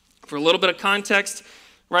 For a little bit of context,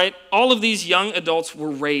 right, all of these young adults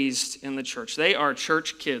were raised in the church. They are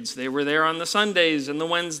church kids. They were there on the Sundays and the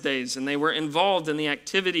Wednesdays, and they were involved in the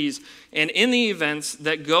activities and in the events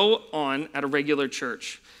that go on at a regular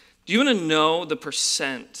church. Do you want to know the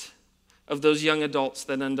percent of those young adults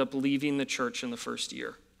that end up leaving the church in the first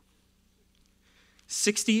year?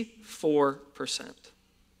 64%.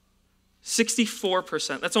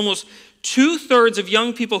 64%. That's almost 2/3 of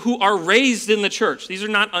young people who are raised in the church. These are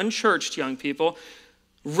not unchurched young people.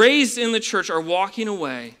 Raised in the church are walking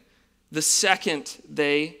away the second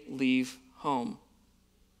they leave home.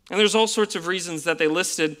 And there's all sorts of reasons that they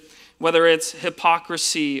listed, whether it's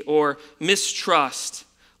hypocrisy or mistrust,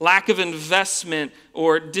 lack of investment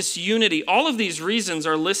or disunity. All of these reasons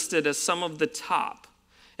are listed as some of the top.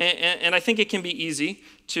 And I think it can be easy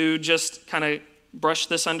to just kind of brush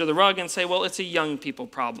this under the rug and say, well, it's a young people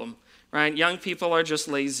problem, right? Young people are just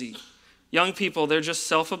lazy. Young people, they're just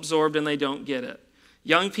self-absorbed and they don't get it.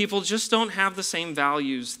 Young people just don't have the same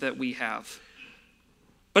values that we have.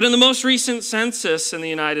 But in the most recent census in the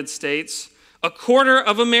United States, 1/4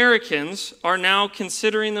 of Americans are now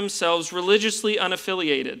considering themselves religiously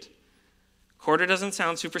unaffiliated. 1/4 doesn't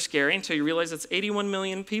sound super scary until you realize it's 81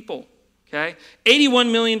 million people, okay?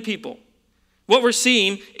 81 million people. What we're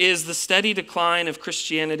seeing is the steady decline of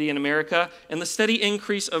Christianity in America and the steady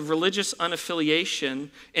increase of religious unaffiliation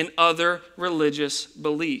and other religious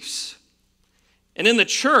beliefs. And in the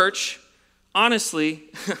church,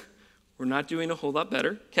 honestly, we're not doing a whole lot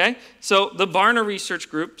better, okay? So the Barna Research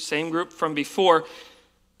Group, same group from before,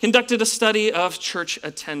 conducted a study of church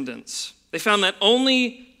attendance. They found that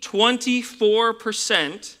only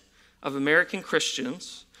 24% of American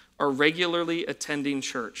Christians are regularly attending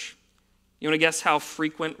church. You want to guess how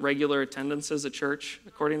frequent regular attendance is at church,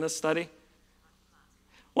 according to this study?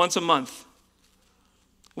 Once a month.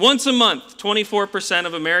 Once a month, 24%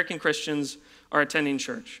 of American Christians are attending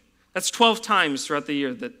church. That's 12 times throughout the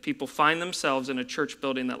year that people find themselves in a church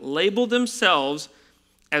building that label themselves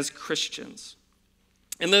as Christians.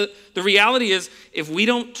 And the reality is, if we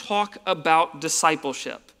don't talk about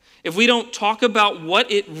discipleship, if we don't talk about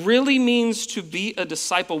what it really means to be a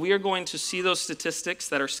disciple, we are going to see those statistics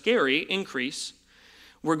that are scary increase.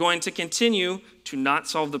 We're going to continue to not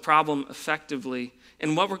solve the problem effectively.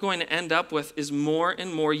 And what we're going to end up with is more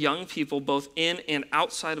and more young people, both in and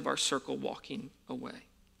outside of our circle, walking away.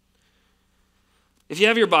 If you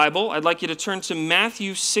have your Bible, I'd like you to turn to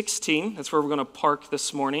Matthew 16. That's where we're going to park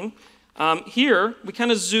this morning. Here, we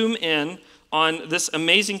kind of zoom in on this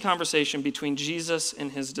amazing conversation between Jesus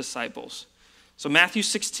and his disciples. So Matthew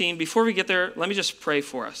 16, before we get there, let me just pray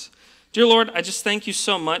for us. Dear Lord, I just thank you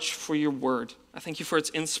so much for your word. I thank you for its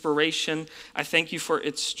inspiration. I thank you for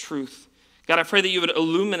its truth. God, I pray that you would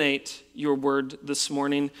illuminate your word this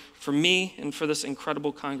morning for me and for this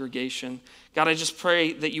incredible congregation. God, I just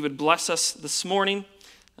pray that you would bless us this morning,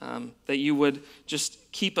 that you would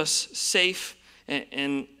just keep us safe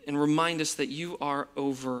and remind us that you are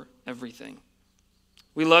over everything.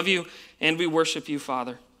 We love you and we worship you,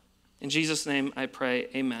 Father. In Jesus' name I pray,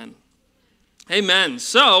 amen. Amen.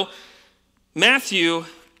 So, Matthew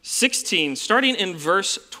 16, starting in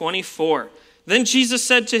verse 24. Then Jesus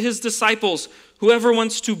said to his disciples, whoever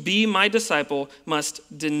wants to be my disciple must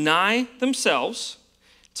deny themselves,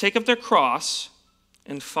 take up their cross,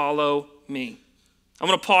 and follow me. I'm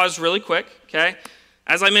going to pause really quick, okay?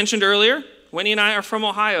 As I mentioned earlier, Winnie and I are from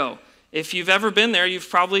Ohio. If you've ever been there, you've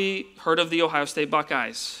probably heard of the Ohio State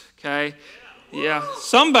Buckeyes, okay? Yeah,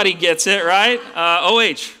 somebody gets it, right?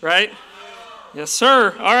 OH, right? Yes,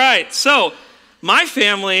 sir. All right, so my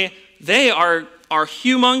family, they are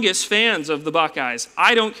humongous fans of the Buckeyes.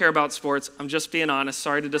 I don't care about sports. I'm just being honest.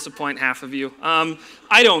 Sorry to disappoint half of you.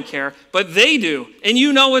 I don't care, but they do. And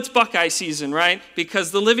you know it's Buckeye season, right?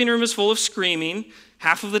 Because the living room is full of screaming.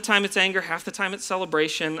 Half of the time it's anger, half the time it's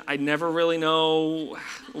celebration. I never really know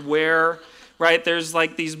where, right? There's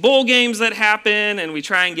like these bowl games that happen, and we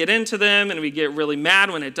try and get into them, and we get really mad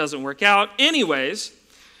when it doesn't work out. Anyways,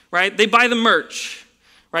 right, they buy the merch.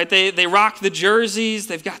 Right, they rock the jerseys,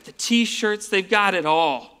 they've got the t-shirts, they've got it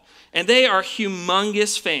all. And they are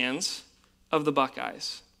humongous fans of the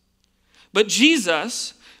Buckeyes. But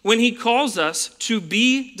Jesus, when he calls us to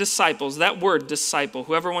be disciples, that word disciple,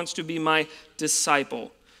 whoever wants to be my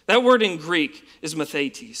disciple, that word in Greek is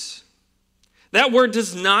mathetes. That word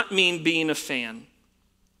does not mean being a fan.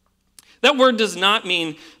 That word does not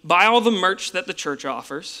mean buy all the merch that the church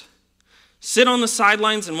offers. Sit on the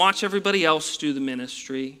sidelines and watch everybody else do the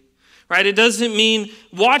ministry, right? It doesn't mean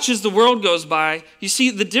watch as the world goes by. You see,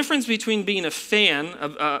 the difference between being a fan,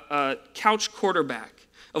 a couch quarterback,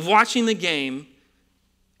 of watching the game,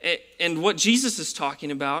 and what Jesus is talking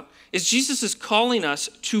about is Jesus is calling us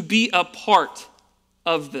to be a part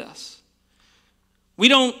of this. We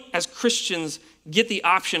don't, as Christians, get the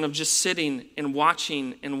option of just sitting and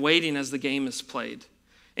watching and waiting as the game is played,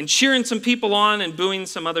 and cheering some people on and booing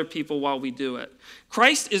some other people while we do it.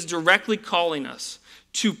 Christ is directly calling us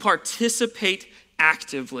to participate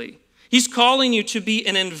actively. He's calling you to be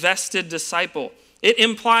an invested disciple. It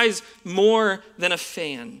implies more than a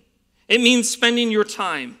fan. It means spending your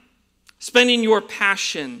time, spending your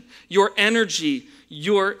passion, your energy,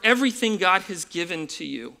 your everything God has given to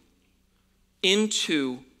you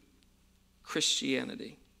into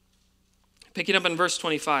Christianity. Picking up in verse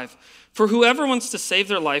 25. For whoever wants to save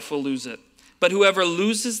their life will lose it, but whoever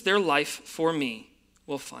loses their life for me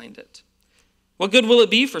will find it. What good will it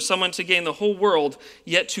be for someone to gain the whole world,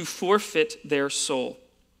 yet to forfeit their soul?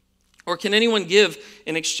 Or can anyone give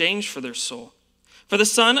in exchange for their soul? For the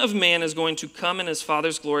Son of Man is going to come in his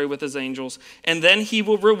Father's glory with his angels, and then he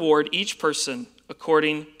will reward each person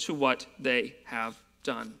according to what they have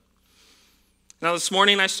done. Now, this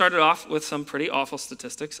morning I started off with some pretty awful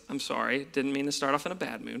statistics. I'm sorry, didn't mean to start off in a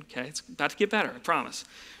bad mood, okay? It's about to get better, I promise.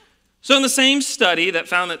 So in the same study that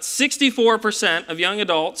found that 64% of young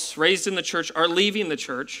adults raised in the church are leaving the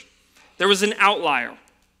church, there was an outlier,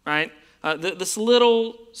 right? This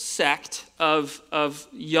little sect of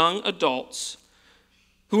young adults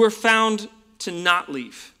who were found to not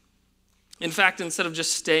leave. In fact, instead of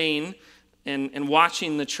just staying and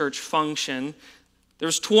watching the church function, there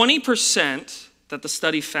was 20% that the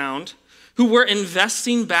study found who were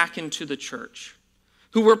investing back into the church,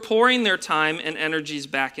 who were pouring their time and energies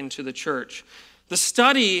back into the church. The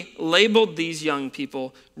study labeled these young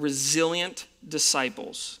people resilient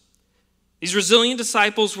disciples. These resilient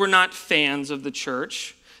disciples were not fans of the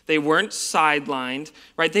church. They weren't sidelined,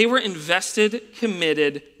 right? They were invested,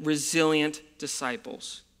 committed, resilient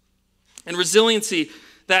disciples. And resiliency,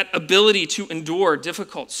 that ability to endure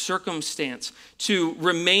difficult circumstance, to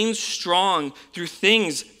remain strong through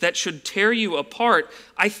things that should tear you apart.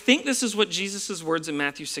 I think this is what Jesus' words in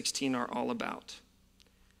Matthew 16 are all about.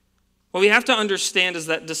 What we have to understand is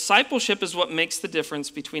that discipleship is what makes the difference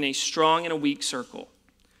between a strong and a weak circle.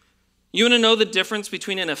 You want to know the difference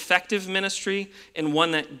between an effective ministry and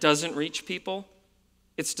one that doesn't reach people?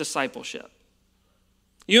 It's discipleship.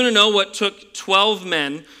 You want to know what took 12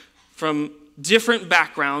 men from different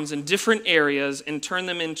backgrounds and different areas and turned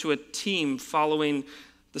them into a team following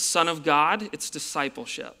the Son of God? It's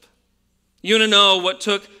discipleship. You want to know what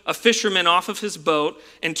took a fisherman off of his boat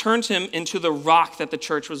and turned him into the rock that the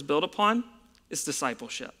church was built upon? It's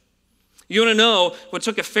discipleship. You want to know what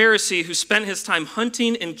took a Pharisee who spent his time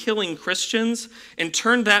hunting and killing Christians and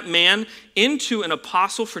turned that man into an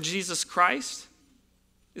apostle for Jesus Christ?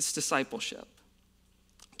 is discipleship.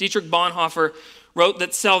 Dietrich Bonhoeffer wrote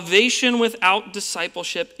that salvation without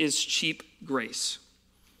discipleship is cheap grace.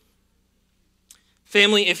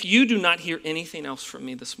 Family, if you do not hear anything else from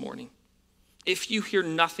me this morning, if you hear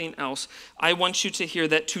nothing else, I want you to hear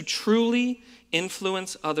that to truly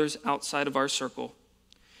influence others outside of our circle,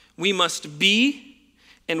 we must be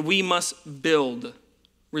and we must build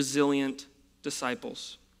resilient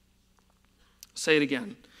disciples. Say it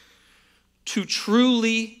again. To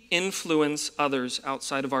truly influence others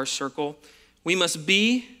outside of our circle, we must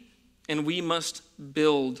be and we must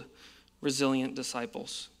build resilient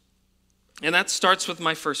disciples. And that starts with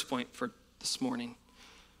my first point for this morning.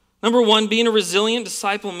 Number one, being a resilient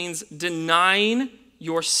disciple means denying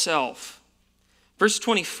yourself. Verse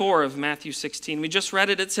 24 of Matthew 16, we just read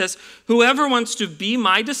it. It says, whoever wants to be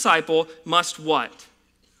my disciple must what?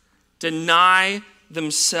 Deny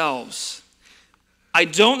themselves. I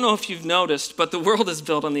don't know if you've noticed, but the world is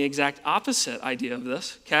built on the exact opposite idea of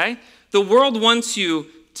this, okay? The world wants you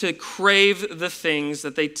to crave the things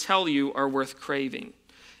that they tell you are worth craving.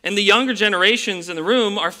 And the younger generations in the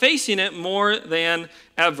room are facing it more than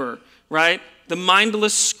ever, right? The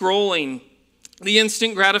mindless scrolling, the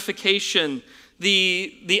instant gratification,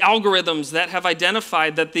 the algorithms that have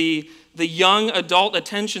identified that the young adult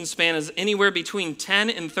attention span is anywhere between 10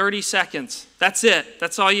 and 30 seconds. That's it.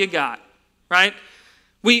 That's all you got, right?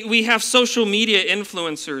 We have social media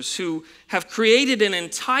influencers who have created an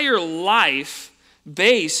entire life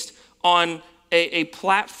based on a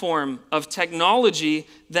platform of technology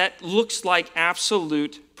that looks like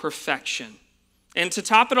absolute perfection. And to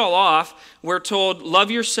top it all off, we're told, love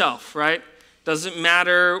yourself, right? Doesn't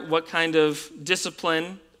matter what kind of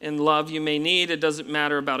discipline and love you may need. It doesn't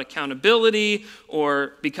matter about accountability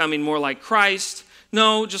or becoming more like Christ.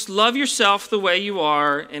 No, just love yourself the way you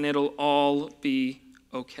are, and it'll all be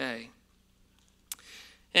okay.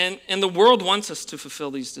 And the world wants us to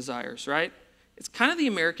fulfill these desires, right? It's kind of the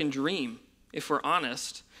American dream, if we're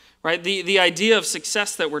honest, right? The idea of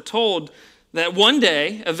success that we're told that one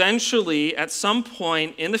day, eventually, at some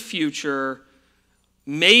point in the future,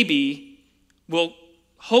 maybe we'll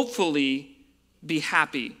hopefully be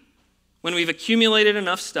happy when we've accumulated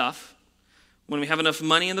enough stuff, when we have enough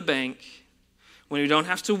money in the bank, when we don't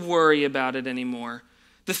have to worry about it anymore.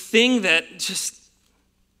 The thing that just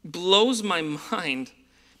blows my mind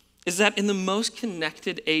is that in the most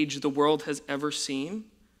connected age the world has ever seen,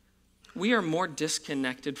 we are more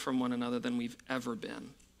disconnected from one another than we've ever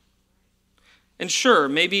been. And sure,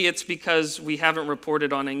 maybe it's because we haven't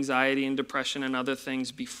reported on anxiety and depression and other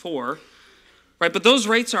things before, right? But those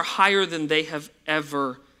rates are higher than they have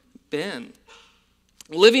ever been.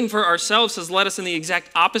 Living for ourselves has led us in the exact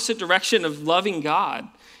opposite direction of loving God,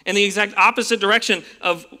 and the exact opposite direction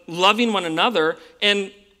of loving one another,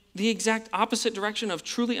 and the exact opposite direction of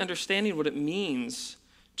truly understanding what it means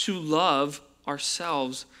to love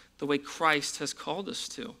ourselves the way Christ has called us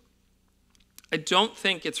to. I don't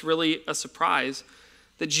think it's really a surprise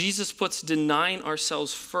that Jesus puts denying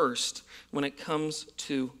ourselves first when it comes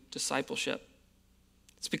to discipleship.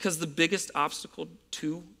 It's because the biggest obstacle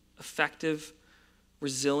to effective,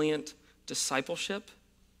 resilient discipleship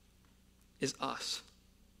is us.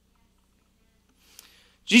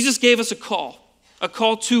 Jesus gave us a call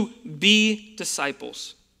to be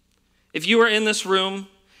disciples. If you are in this room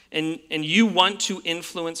and you want to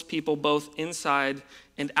influence people both inside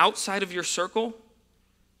and outside of your circle,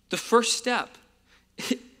 the first step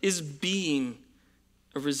is being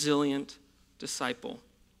a resilient disciple.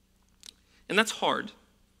 And that's hard.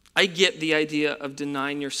 I get the idea of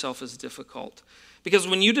denying yourself is difficult. Because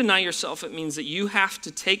when you deny yourself, it means that you have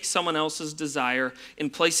to take someone else's desire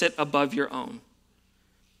and place it above your own.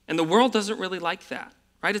 And the world doesn't really like that,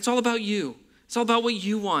 right? It's all about you. It's all about what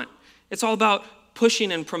you want. It's all about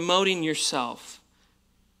pushing and promoting yourself.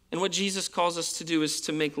 And what Jesus calls us to do is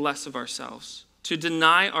to make less of ourselves, to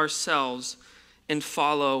deny ourselves and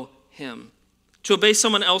follow him, to obey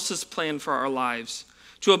someone else's plan for our lives,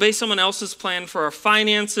 to obey someone else's plan for our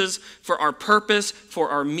finances, for our purpose, for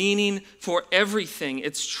our meaning, for everything.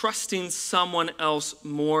 It's trusting someone else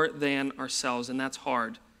more than ourselves, and that's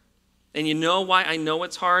hard. And you know why I know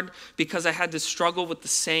it's hard? Because I had to struggle with the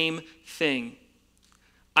same thing.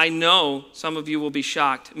 I know some of you will be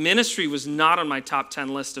shocked. Ministry was not on my top 10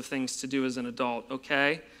 list of things to do as an adult,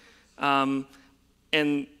 okay? And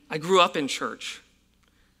I grew up in church.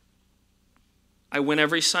 I went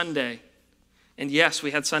every Sunday. And yes,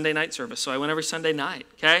 we had Sunday night service, so I went every Sunday night,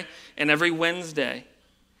 okay? And every Wednesday.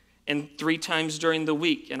 And 3 times during the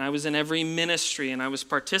week. And I was in every ministry and I was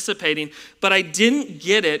participating. But I didn't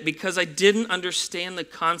get it because I didn't understand the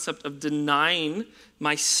concept of denying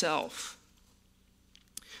myself.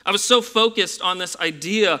 I was so focused on this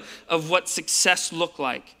idea of what success looked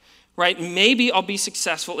like, right? Maybe I'll be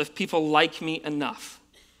successful if people like me enough.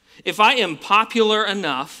 If I am popular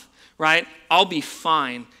enough, right, I'll be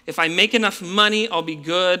fine. If I make enough money, I'll be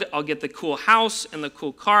good. I'll get the cool house and the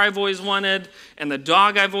cool car I've always wanted and the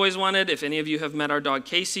dog I've always wanted. If any of you have met our dog,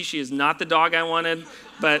 Casey, she is not the dog I wanted,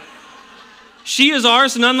 but she is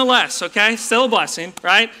ours nonetheless, okay? Still a blessing,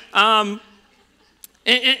 right?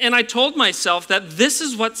 And I told myself that this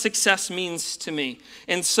is what success means to me.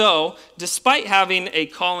 And so, despite having a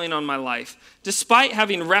calling on my life, despite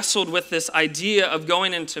having wrestled with this idea of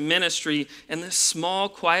going into ministry and this small,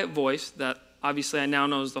 quiet voice that obviously I now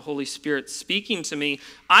know is the Holy Spirit speaking to me,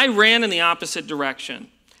 I ran in the opposite direction.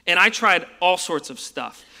 And I tried all sorts of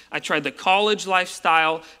stuff. I tried the college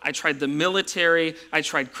lifestyle, I tried the military, I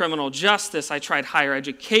tried criminal justice, I tried higher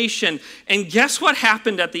education. And guess what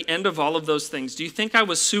happened at the end of all of those things? Do you think I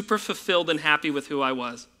was super fulfilled and happy with who I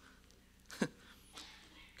was?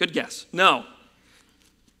 Good guess. No.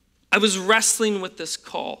 I was wrestling with this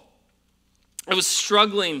call. I was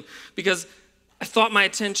struggling because I thought my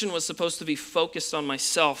attention was supposed to be focused on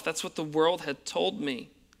myself. That's what the world had told me.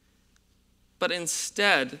 But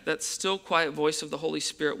instead, that still quiet voice of the Holy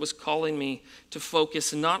Spirit was calling me to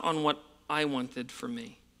focus not on what I wanted for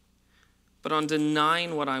me, but on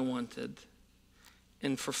denying what I wanted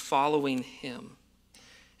and for following him.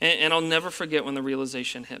 And I'll never forget when the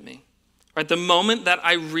realization hit me. Right, the moment that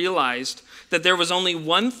I realized that there was only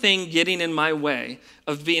one thing getting in my way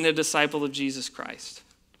of being a disciple of Jesus Christ.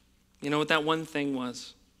 You know what that one thing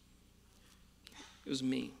was? It was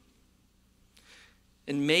me.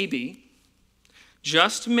 And maybe,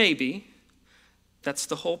 just maybe, that's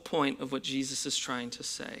the whole point of what Jesus is trying to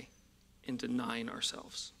say in denying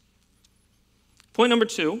ourselves. Point number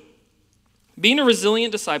 2, being a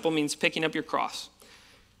resilient disciple means picking up your cross.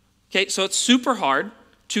 Okay, so it's super hard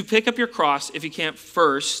to pick up your cross if you can't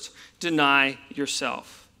first deny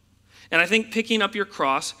yourself. And I think picking up your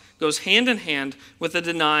cross goes hand in hand with the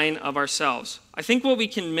denying of ourselves. I think what we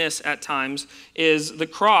can miss at times is the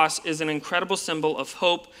cross is an incredible symbol of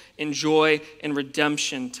hope and joy and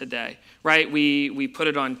redemption today, right? We put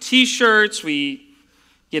it on t-shirts, we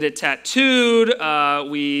get it tattooed,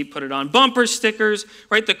 we put it on bumper stickers,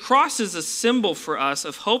 right? The cross is a symbol for us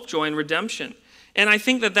of hope, joy, and redemption. And I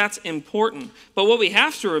think that that's important. But what we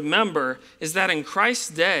have to remember is that in Christ's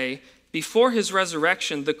day, before his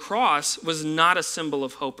resurrection, the cross was not a symbol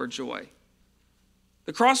of hope or joy.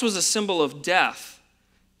 The cross was a symbol of death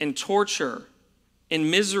and torture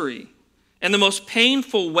and misery and the most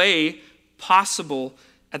painful way possible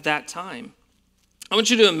at that time. I want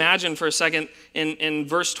you to imagine for a second in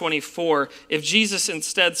verse 24, if Jesus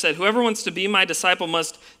instead said, "Whoever wants to be my disciple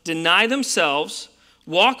must deny themselves,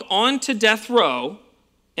 walk on to death row,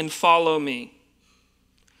 and follow me."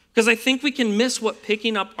 Because I think we can miss what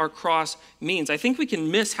picking up our cross means. I think we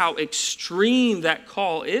can miss how extreme that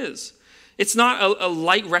call is. It's not a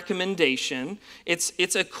light recommendation.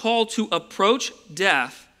 It's a call to approach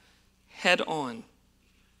death head on.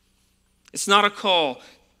 It's not a call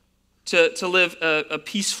to live a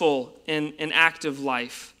peaceful and active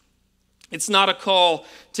life. It's not a call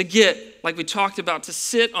to get, like we talked about, to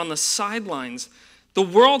sit on the sidelines. The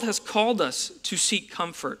world has called us to seek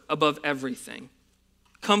comfort above everything.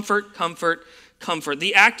 Comfort, comfort, comfort.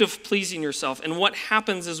 The act of pleasing yourself. And what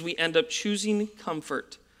happens is we end up choosing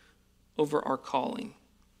comfort over our calling.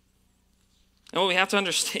 And what we have to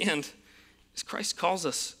understand is Christ calls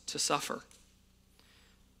us to suffer.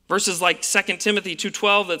 Verses like 2 Timothy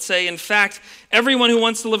 2:12 that say, in fact, everyone who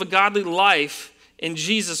wants to live a godly life in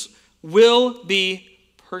Jesus will be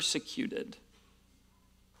persecuted.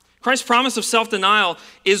 Christ's promise of self-denial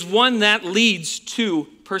is one that leads to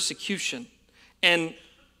persecution. And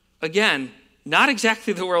again, not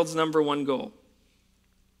exactly the world's number one goal.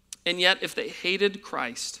 And yet, if they hated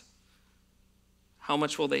Christ, how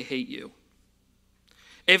much will they hate you?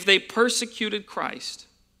 If they persecuted Christ,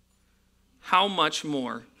 how much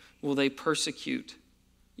more will they persecute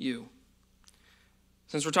you?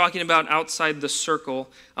 Since we're talking about outside the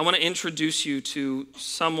circle, I want to introduce you to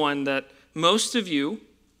someone that most of you,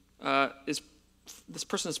 this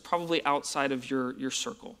person is probably outside of your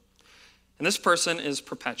circle. And this person is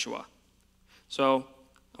Perpetua. So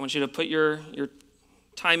I want you to put your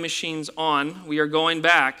time machines on. We are going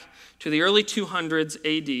back to the early 200s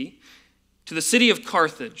AD to the city of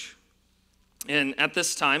Carthage. And at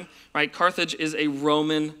this time, right, Carthage is a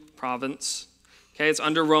Roman province. Okay, it's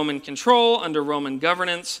under Roman control, under Roman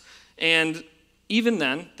governance. And even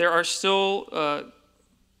then, there are still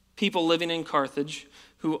people living in Carthage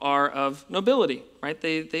who are of nobility, right?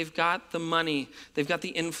 They've got the money, they've got the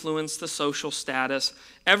influence, the social status,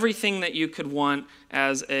 everything that you could want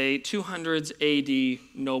as a 200s AD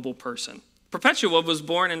noble person. Perpetua was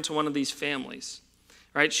born into one of these families,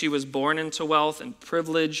 right? She was born into wealth and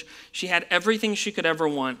privilege. She had everything she could ever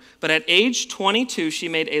want. But at age 22, she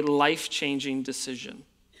made a life-changing decision.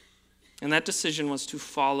 And that decision was to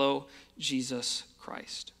follow Jesus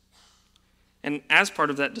Christ. And as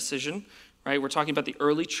part of that decision, right, we're talking about the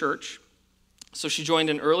early church. So she joined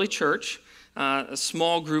an early church, a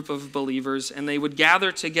small group of believers, and they would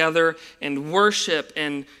gather together and worship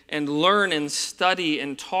and learn and study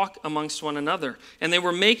and talk amongst one another. And they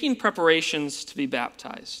were making preparations to be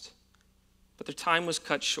baptized. But their time was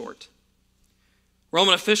cut short.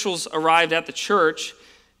 Roman officials arrived at the church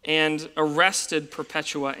and arrested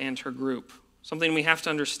Perpetua and her group. Something we have to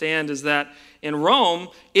understand is that in Rome,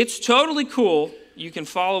 it's totally cool. You can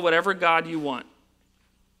follow whatever God you want.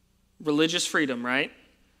 Religious freedom, right?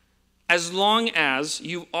 As long as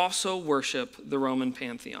you also worship the Roman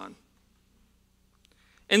pantheon.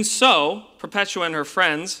 And so, Perpetua and her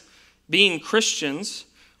friends, being Christians,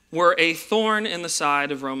 were a thorn in the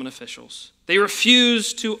side of Roman officials. They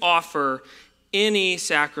refused to offer any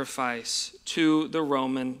sacrifice to the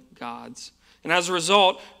Roman gods. And as a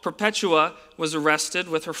result, Perpetua was arrested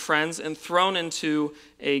with her friends and thrown into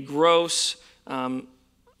a gross,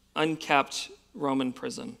 unkept Roman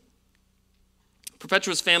prison.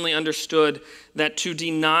 Perpetua's family understood that to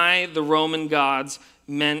deny the Roman gods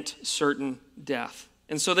meant certain death.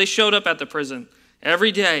 And so they showed up at the prison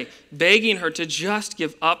every day, begging her to just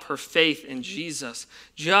give up her faith in Jesus.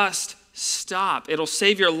 Just stop. It'll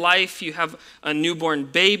save your life. You have a newborn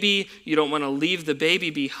baby. You don't want to leave the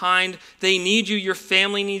baby behind. They need you. Your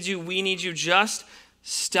family needs you. We need you. Just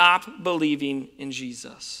stop believing in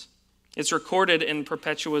Jesus. It's recorded in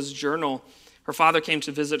Perpetua's journal. Her father came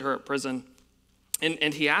to visit her at prison,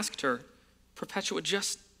 and he asked her, Perpetua,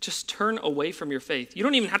 just turn away from your faith. You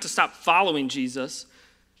don't even have to stop following Jesus.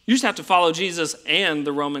 You just have to follow Jesus and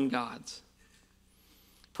the Roman gods.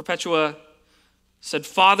 Perpetua said,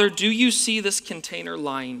 Father, do you see this container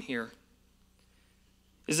lying here?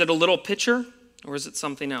 Is it a little pitcher or is it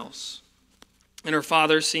something else? And her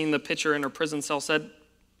father, seeing the pitcher in her prison cell, said,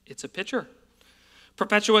 it's a pitcher.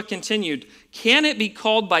 Perpetua continued, can it be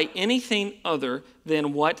called by anything other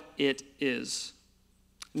than what it is?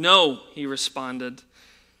 No, he responded.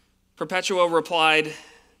 Perpetua replied,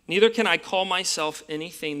 neither can I call myself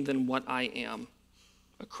anything than what I am,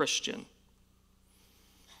 a Christian.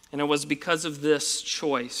 And it was because of this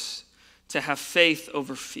choice to have faith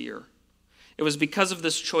over fear. It was because of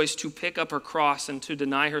this choice to pick up her cross and to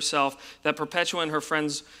deny herself that Perpetua and her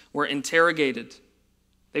friends were interrogated.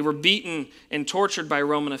 They were beaten and tortured by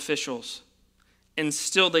Roman officials. And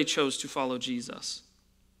still they chose to follow Jesus.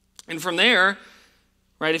 And from there,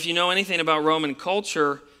 right, if you know anything about Roman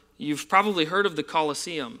culture, you've probably heard of the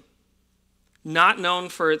Colosseum. Not known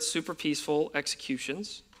for its super peaceful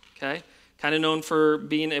executions, okay? Kind of known for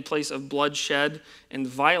being a place of bloodshed and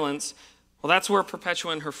violence. Well, that's where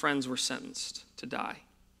Perpetua and her friends were sentenced to die.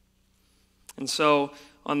 And so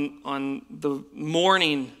on the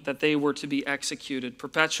morning that they were to be executed,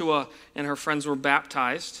 Perpetua and her friends were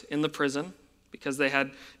baptized in the prison because they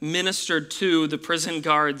had ministered to the prison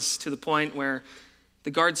guards to the point where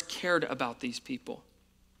the guards cared about these people.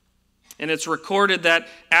 And it's recorded that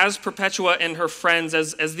as Perpetua and her friends,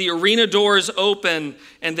 as the arena doors open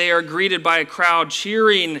and they are greeted by a crowd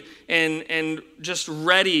cheering and just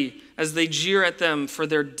ready as they jeer at them for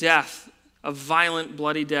their death, a violent,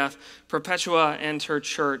 bloody death, Perpetua and her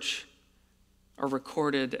church are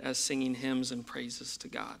recorded as singing hymns and praises to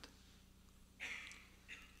God.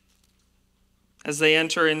 As they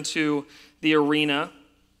enter into the arena,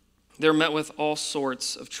 they're met with all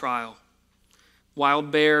sorts of trial.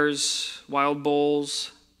 Wild bears, wild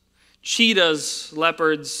bulls, cheetahs,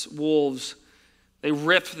 leopards, wolves. They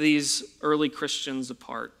rip these early Christians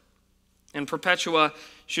apart. And Perpetua,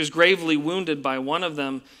 she was gravely wounded by one of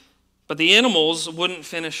them, but the animals wouldn't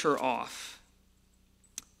finish her off.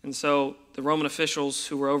 And so the Roman officials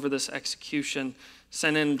who were over this execution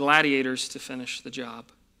sent in gladiators to finish the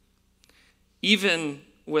job, even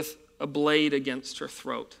with a blade against her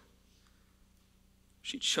throat.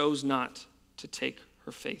 She chose not to take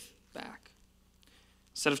her faith back.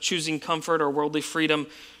 Instead of choosing comfort or worldly freedom,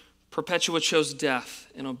 Perpetua chose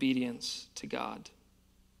death in obedience to God.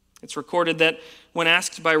 It's recorded that when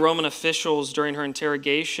asked by Roman officials during her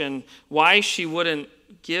interrogation why she wouldn't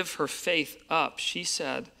give her faith up, she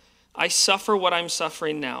said, I suffer what I'm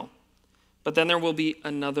suffering now, but then there will be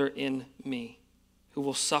another in me who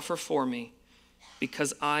will suffer for me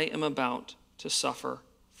because I am about to suffer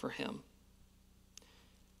for him.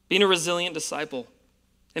 Being a resilient disciple,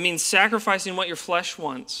 it means sacrificing what your flesh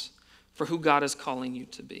wants for who God is calling you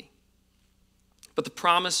to be. But the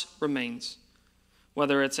promise remains,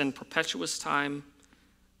 whether it's in perpetuous time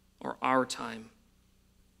or our time.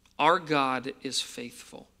 Our God is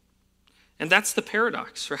faithful. And that's the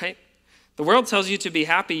paradox, right? The world tells you to be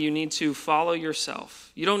happy, you need to follow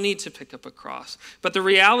yourself. You don't need to pick up a cross. But the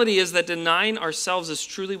reality is that denying ourselves is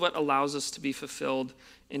truly what allows us to be fulfilled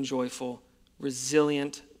and joyful,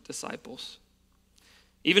 resilient disciples.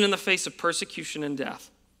 Even in the face of persecution and death,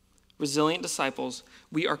 resilient disciples,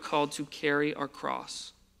 we are called to carry our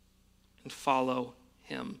cross and follow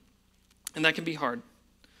him. And that can be hard.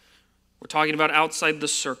 We're talking about outside the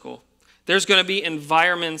circle. There's going to be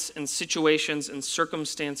environments and situations and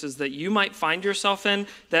circumstances that you might find yourself in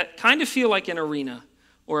that kind of feel like an arena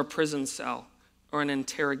or a prison cell or an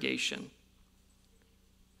interrogation.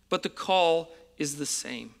 But the call is the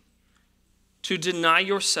same. To deny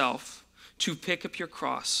yourself, to pick up your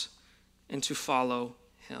cross, and to follow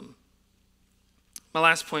him. My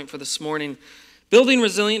last point for this morning, building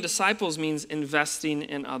resilient disciples means investing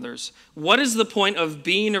in others. What is the point of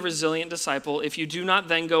being a resilient disciple if you do not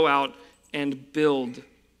then go out and build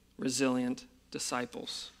resilient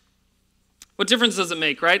disciples? What difference does it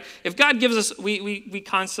make, right? If God gives us, we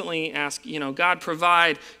constantly ask, God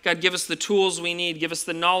provide, God give us the tools we need, give us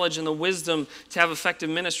the knowledge and the wisdom to have effective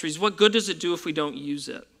ministries. What good does it do if we don't use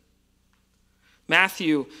it?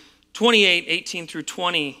 Matthew 28, 18 through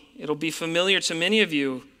 20, it'll be familiar to many of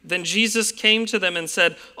you. Then Jesus came to them and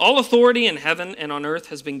said, all authority in heaven and on earth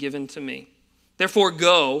has been given to me. Therefore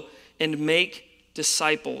go and make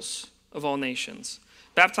disciples of all nations,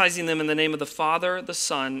 baptizing them in the name of the Father, the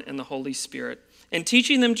Son, and the Holy Spirit, and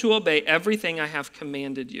teaching them to obey everything I have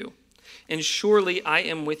commanded you. And surely I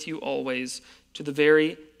am with you always to the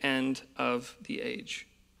very end of the age.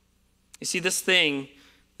 You see, this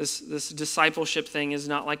discipleship thing is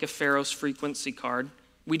not like a Pharaoh's frequency card.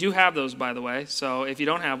 We do have those, by the way, so if you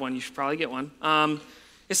don't have one, you should probably get one.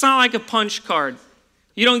 It's not like a punch card.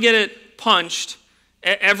 You don't get it punched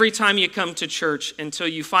every time you come to church until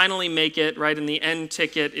you finally make it, right, and the end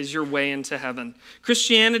ticket is your way into heaven.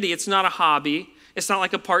 Christianity, it's not a hobby. It's not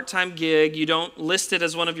like a part-time gig. You don't list it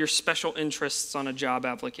as one of your special interests on a job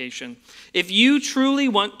application. If you truly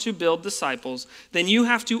want to build disciples, then you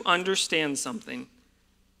have to understand something.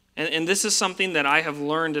 And this is something that I have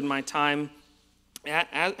learned in my time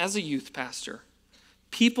as a youth pastor.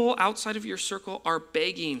 People outside of your circle are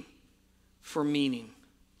begging for meaning.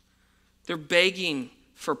 They're begging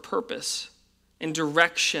for purpose and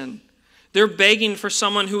direction. They're begging for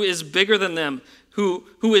someone who is bigger than them, who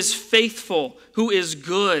is faithful, who is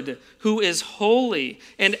good, who is holy.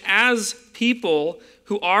 And as people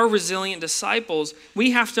who are resilient disciples,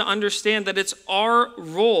 we have to understand that it's our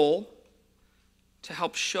role to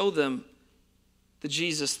help show them the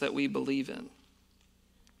Jesus that we believe in.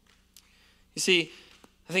 You see,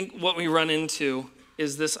 I think what we run into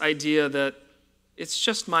is this idea that it's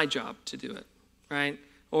just my job to do it, right?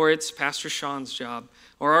 Or it's Pastor Sean's job,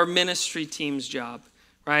 or our ministry team's job,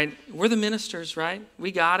 right? We're the ministers, right?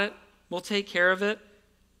 We got it. We'll take care of it.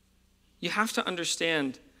 You have to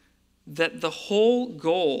understand that the whole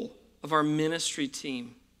goal of our ministry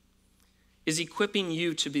team is equipping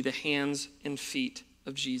you to be the hands and feet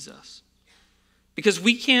of Jesus. Because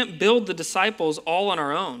we can't build the disciples all on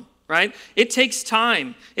our own, right? It takes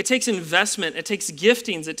time. It takes investment. It takes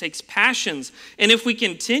giftings. It takes passions. And if we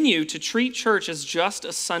continue to treat church as just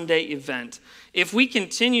a Sunday event, if we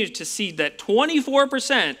continue to see that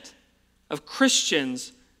 24% of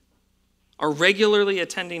Christians are regularly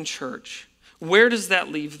attending church, where does that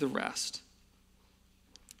leave the rest?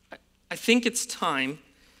 I think it's time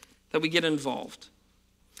that we get involved.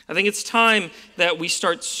 I think it's time that we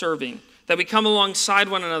start serving, that we come alongside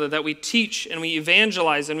one another, that we teach and we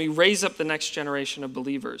evangelize and we raise up the next generation of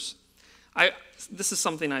believers. This is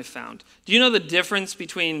something I've found. Do you know the difference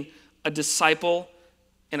between a disciple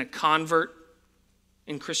and a convert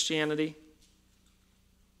in Christianity?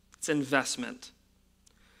 It's investment.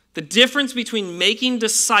 The difference between making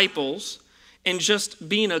disciples and just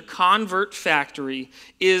being a convert factory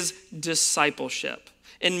is discipleship.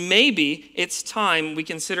 And maybe it's time we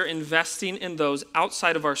consider investing in those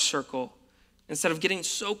outside of our circle instead of getting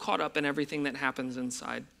so caught up in everything that happens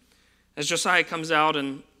inside. As Josiah comes out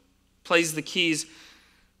and plays the keys,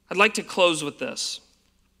 I'd like to close with this.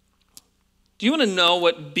 Do you want to know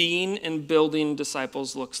what being and building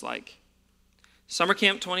disciples looks like? Summer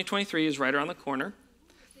Camp 2023 is right around the corner.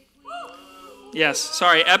 Yes,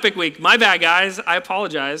 sorry, Epic Week. My bad, guys. I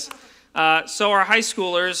apologize. So our high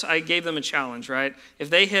schoolers, I gave them a challenge, right? If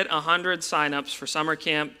they hit 100 signups for summer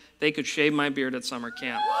camp, they could shave my beard at summer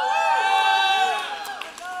camp.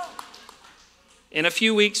 In a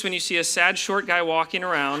few weeks, when you see a sad, short guy walking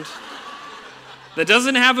around that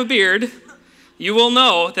doesn't have a beard, you will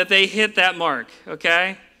know that they hit that mark,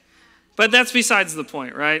 okay? But that's besides the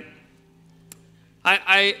point, right?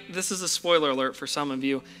 This is a spoiler alert for some of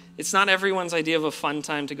you. It's not everyone's idea of a fun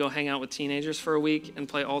time to go hang out with teenagers for a week and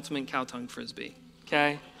play ultimate cow tongue frisbee,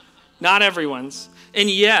 okay? Not everyone's. And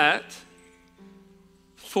yet,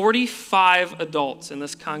 45 adults in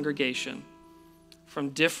this congregation from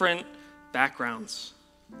different backgrounds,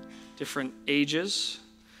 different ages,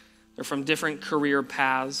 they're from different career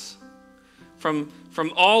paths, from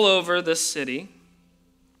all over this city,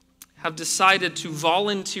 have decided to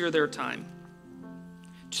volunteer their time,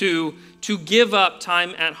 to give up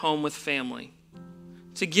time at home with family,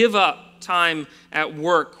 to give up time at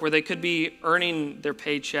work where they could be earning their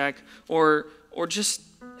paycheck or just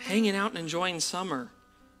hanging out and enjoying summer.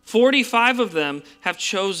 45 of them have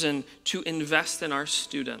chosen to invest in our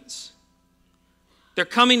students. They're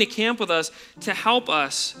coming to camp with us to help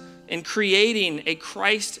us in creating a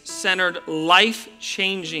Christ-centered,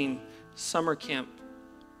 life-changing summer camp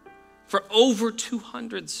for over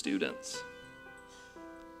 200 students.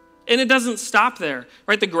 And it doesn't stop there,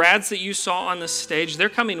 right? The grads that you saw on this stage, they're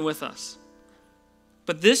coming with us.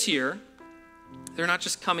 But this year, they're not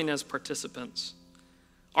just coming as participants.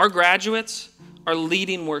 Our graduates are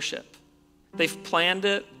leading worship. They've planned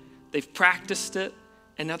it, they've practiced it,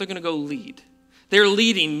 and now they're going to go lead. They're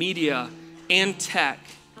leading media and tech.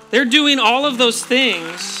 They're doing all of those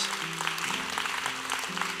things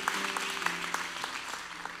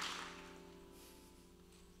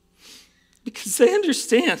because they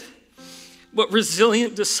understand what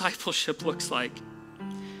resilient discipleship looks like.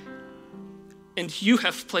 And you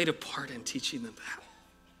have played a part in teaching them that.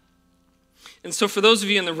 And so for those of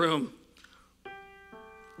you in the room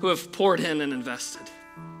who have poured in and invested,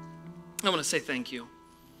 I want to say thank you.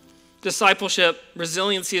 Discipleship,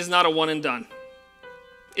 resiliency is not a one and done.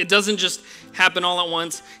 It doesn't just happen all at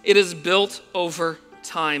once. It is built over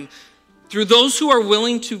time through those who are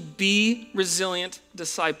willing to be resilient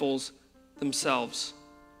disciples themselves.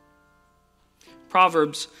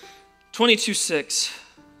 Proverbs 22:6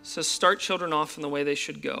 says, "Start children off in the way they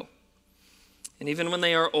should go, and even when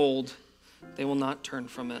they are old, they will not turn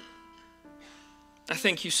from it." I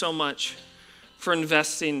thank you so much for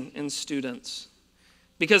investing in students,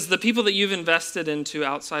 because the people that you've invested into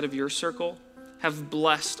outside of your circle have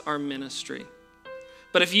blessed our ministry.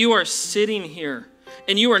 But if you are sitting here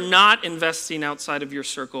and you are not investing outside of your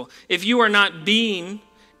circle, if you are not being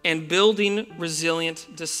and building resilient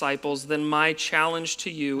disciples, then my challenge to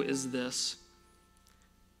you is this: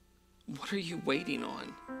 what are you waiting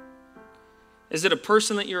on? Is it a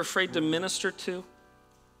person that you're afraid to minister to?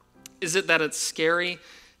 Is it that it's scary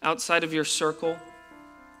outside of your circle?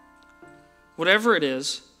 Whatever it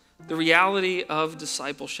is, the reality of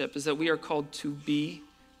discipleship is that we are called to be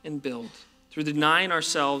and build through denying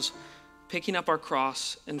ourselves, picking up our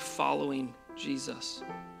cross, and following Jesus.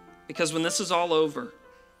 Because when this is all over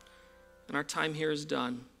and our time here is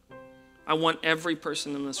done, I want every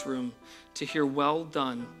person in this room to hear, "Well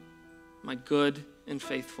done, my good and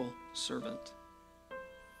faithful servant."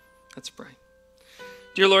 Let's pray.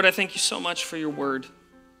 Dear Lord, I thank you so much for your word.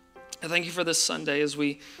 I thank you for this Sunday as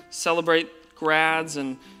we celebrate grads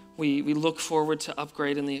and we look forward to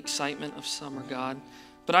Upgrade and the excitement of summer, God.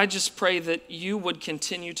 But I just pray that you would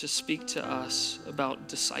continue to speak to us about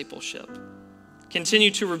discipleship.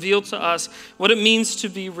 Continue to reveal to us what it means to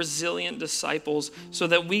be resilient disciples so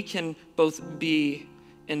that we can both be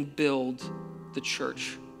and build the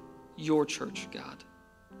church, your church, God.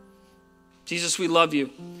 Jesus, we love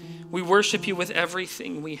you. We worship you with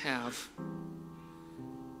everything we have.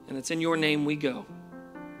 And it's in your name we go.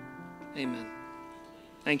 Amen.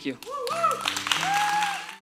 Thank you.